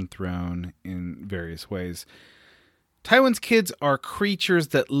the Iron Throne in various ways. Tywin's kids are creatures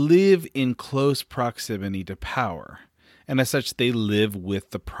that live in close proximity to power, and as such, they live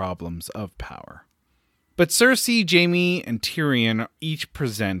with the problems of power. But Cersei, Jaime, and Tyrion each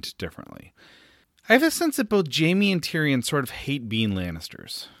present differently. I have a sense that both Jaime and Tyrion sort of hate being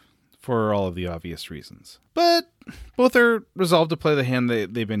Lannisters, for all of the obvious reasons. But both are resolved to play the hand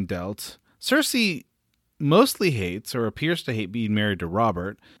they've been dealt. Cersei mostly hates, or appears to hate, being married to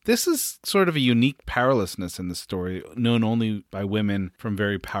Robert. This is sort of a unique powerlessness in the story, known only by women from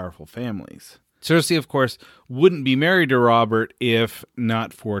very powerful families. Cersei, of course, wouldn't be married to Robert if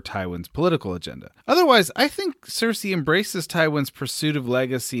not for Tywin's political agenda. Otherwise, I think Cersei embraces Tywin's pursuit of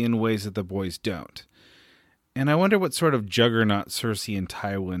legacy in ways that the boys don't. And I wonder what sort of juggernaut Cersei and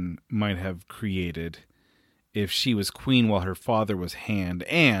Tywin might have created if she was queen while her father was hand,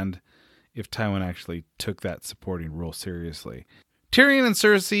 and if Tywin actually took that supporting role seriously. Tyrion and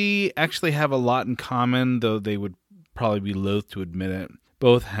Cersei actually have a lot in common, though they would probably be loath to admit it.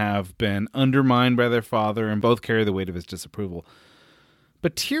 Both have been undermined by their father, and both carry the weight of his disapproval.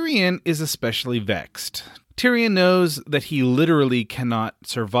 But Tyrion is especially vexed. Tyrion knows that he literally cannot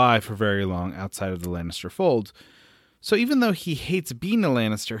survive for very long outside of the Lannister fold, So even though he hates being a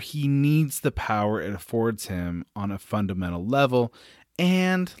Lannister, he needs the power it affords him on a fundamental level.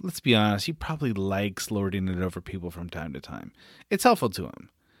 And let's be honest, he probably likes lording it over people from time to time. It's helpful to him.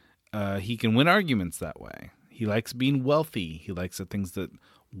 He can win arguments that way. He likes being wealthy. He likes the things that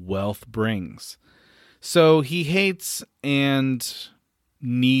wealth brings. So he hates and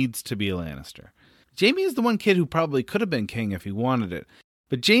needs to be a Lannister. Jaime is the one kid who probably could have been king if he wanted it.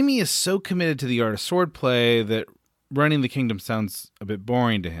 But Jaime is so committed to the art of swordplay that running the kingdom sounds a bit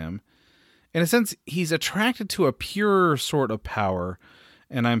boring to him. In a sense, he's attracted to a purer sort of power,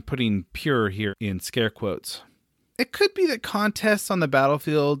 and I'm putting pure here in scare quotes. It could be that contests on the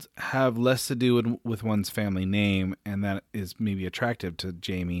battlefield have less to do with one's family name, and that is maybe attractive to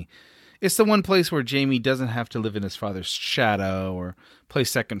Jaime. It's the one place where Jaime doesn't have to live in his father's shadow or play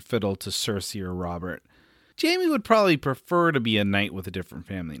second fiddle to Cersei or Robert. Jaime would probably prefer to be a knight with a different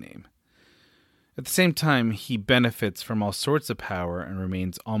family name. At the same time, he benefits from all sorts of power and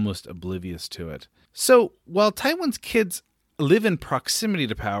remains almost oblivious to it. So, while Tywin's kids live in proximity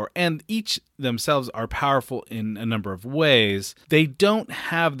to power, and each themselves are powerful in a number of ways, they don't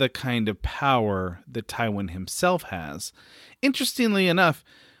have the kind of power that Tywin himself has. Interestingly enough,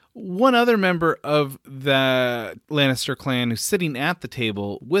 one other member of the Lannister clan who's sitting at the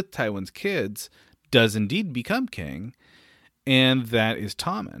table with Tywin's kids does indeed become king, and that is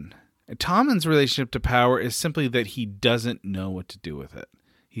Tommen. Tommen's relationship to power is simply that he doesn't know what to do with it.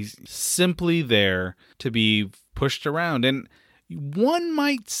 He's simply there to be pushed around. And one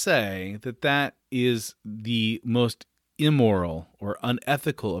might say that that is the most immoral or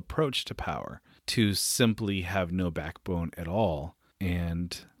unethical approach to power, to simply have no backbone at all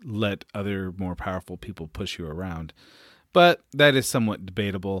and let other more powerful people push you around. But that is somewhat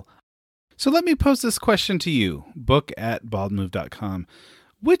debatable. So let me pose this question to you, book@baldmove.com.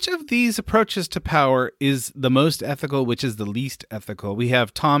 Which of these approaches to power is the most ethical? Which is the least ethical? We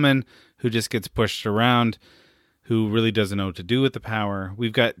have Tommen, who just gets pushed around, who really doesn't know what to do with the power.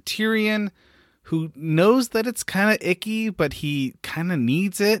 We've got Tyrion, who knows that it's kind of icky, but he kind of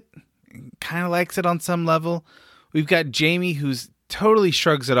needs it, kind of likes it on some level. We've got Jaime, who's totally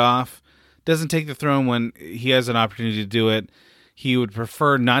shrugs it off, doesn't take the throne when he has an opportunity to do it. He would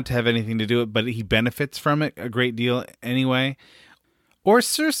prefer not to have anything to do with it, but he benefits from it a great deal anyway. Or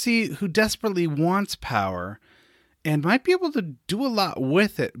Cersei, who desperately wants power and might be able to do a lot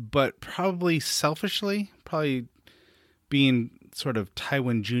with it, but probably selfishly, probably being sort of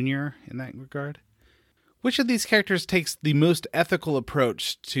Tywin Jr. in that regard. Which of these characters takes the most ethical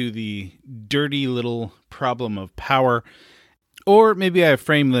approach to the dirty little problem of power? Or maybe I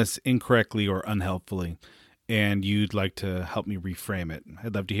framed this incorrectly or unhelpfully, and you'd like to help me reframe it.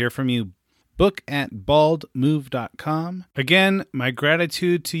 I'd love to hear from you. book@baldmove.com. Again, my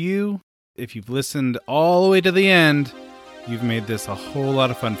gratitude to you. If you've listened all the way to the end, you've made this a whole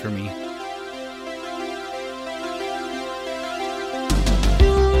lot of fun for me.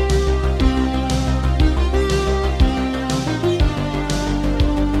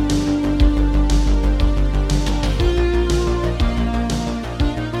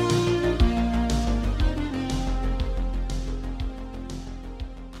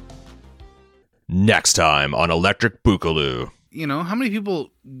 Next time on Electric Boogaloo. You know, how many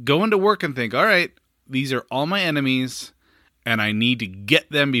people go into work and think, all right, these are all my enemies, and I need to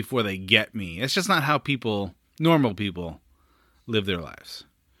get them before they get me. It's just not how normal people, live their lives.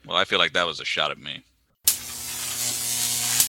 Well, I feel like that was a shot at me.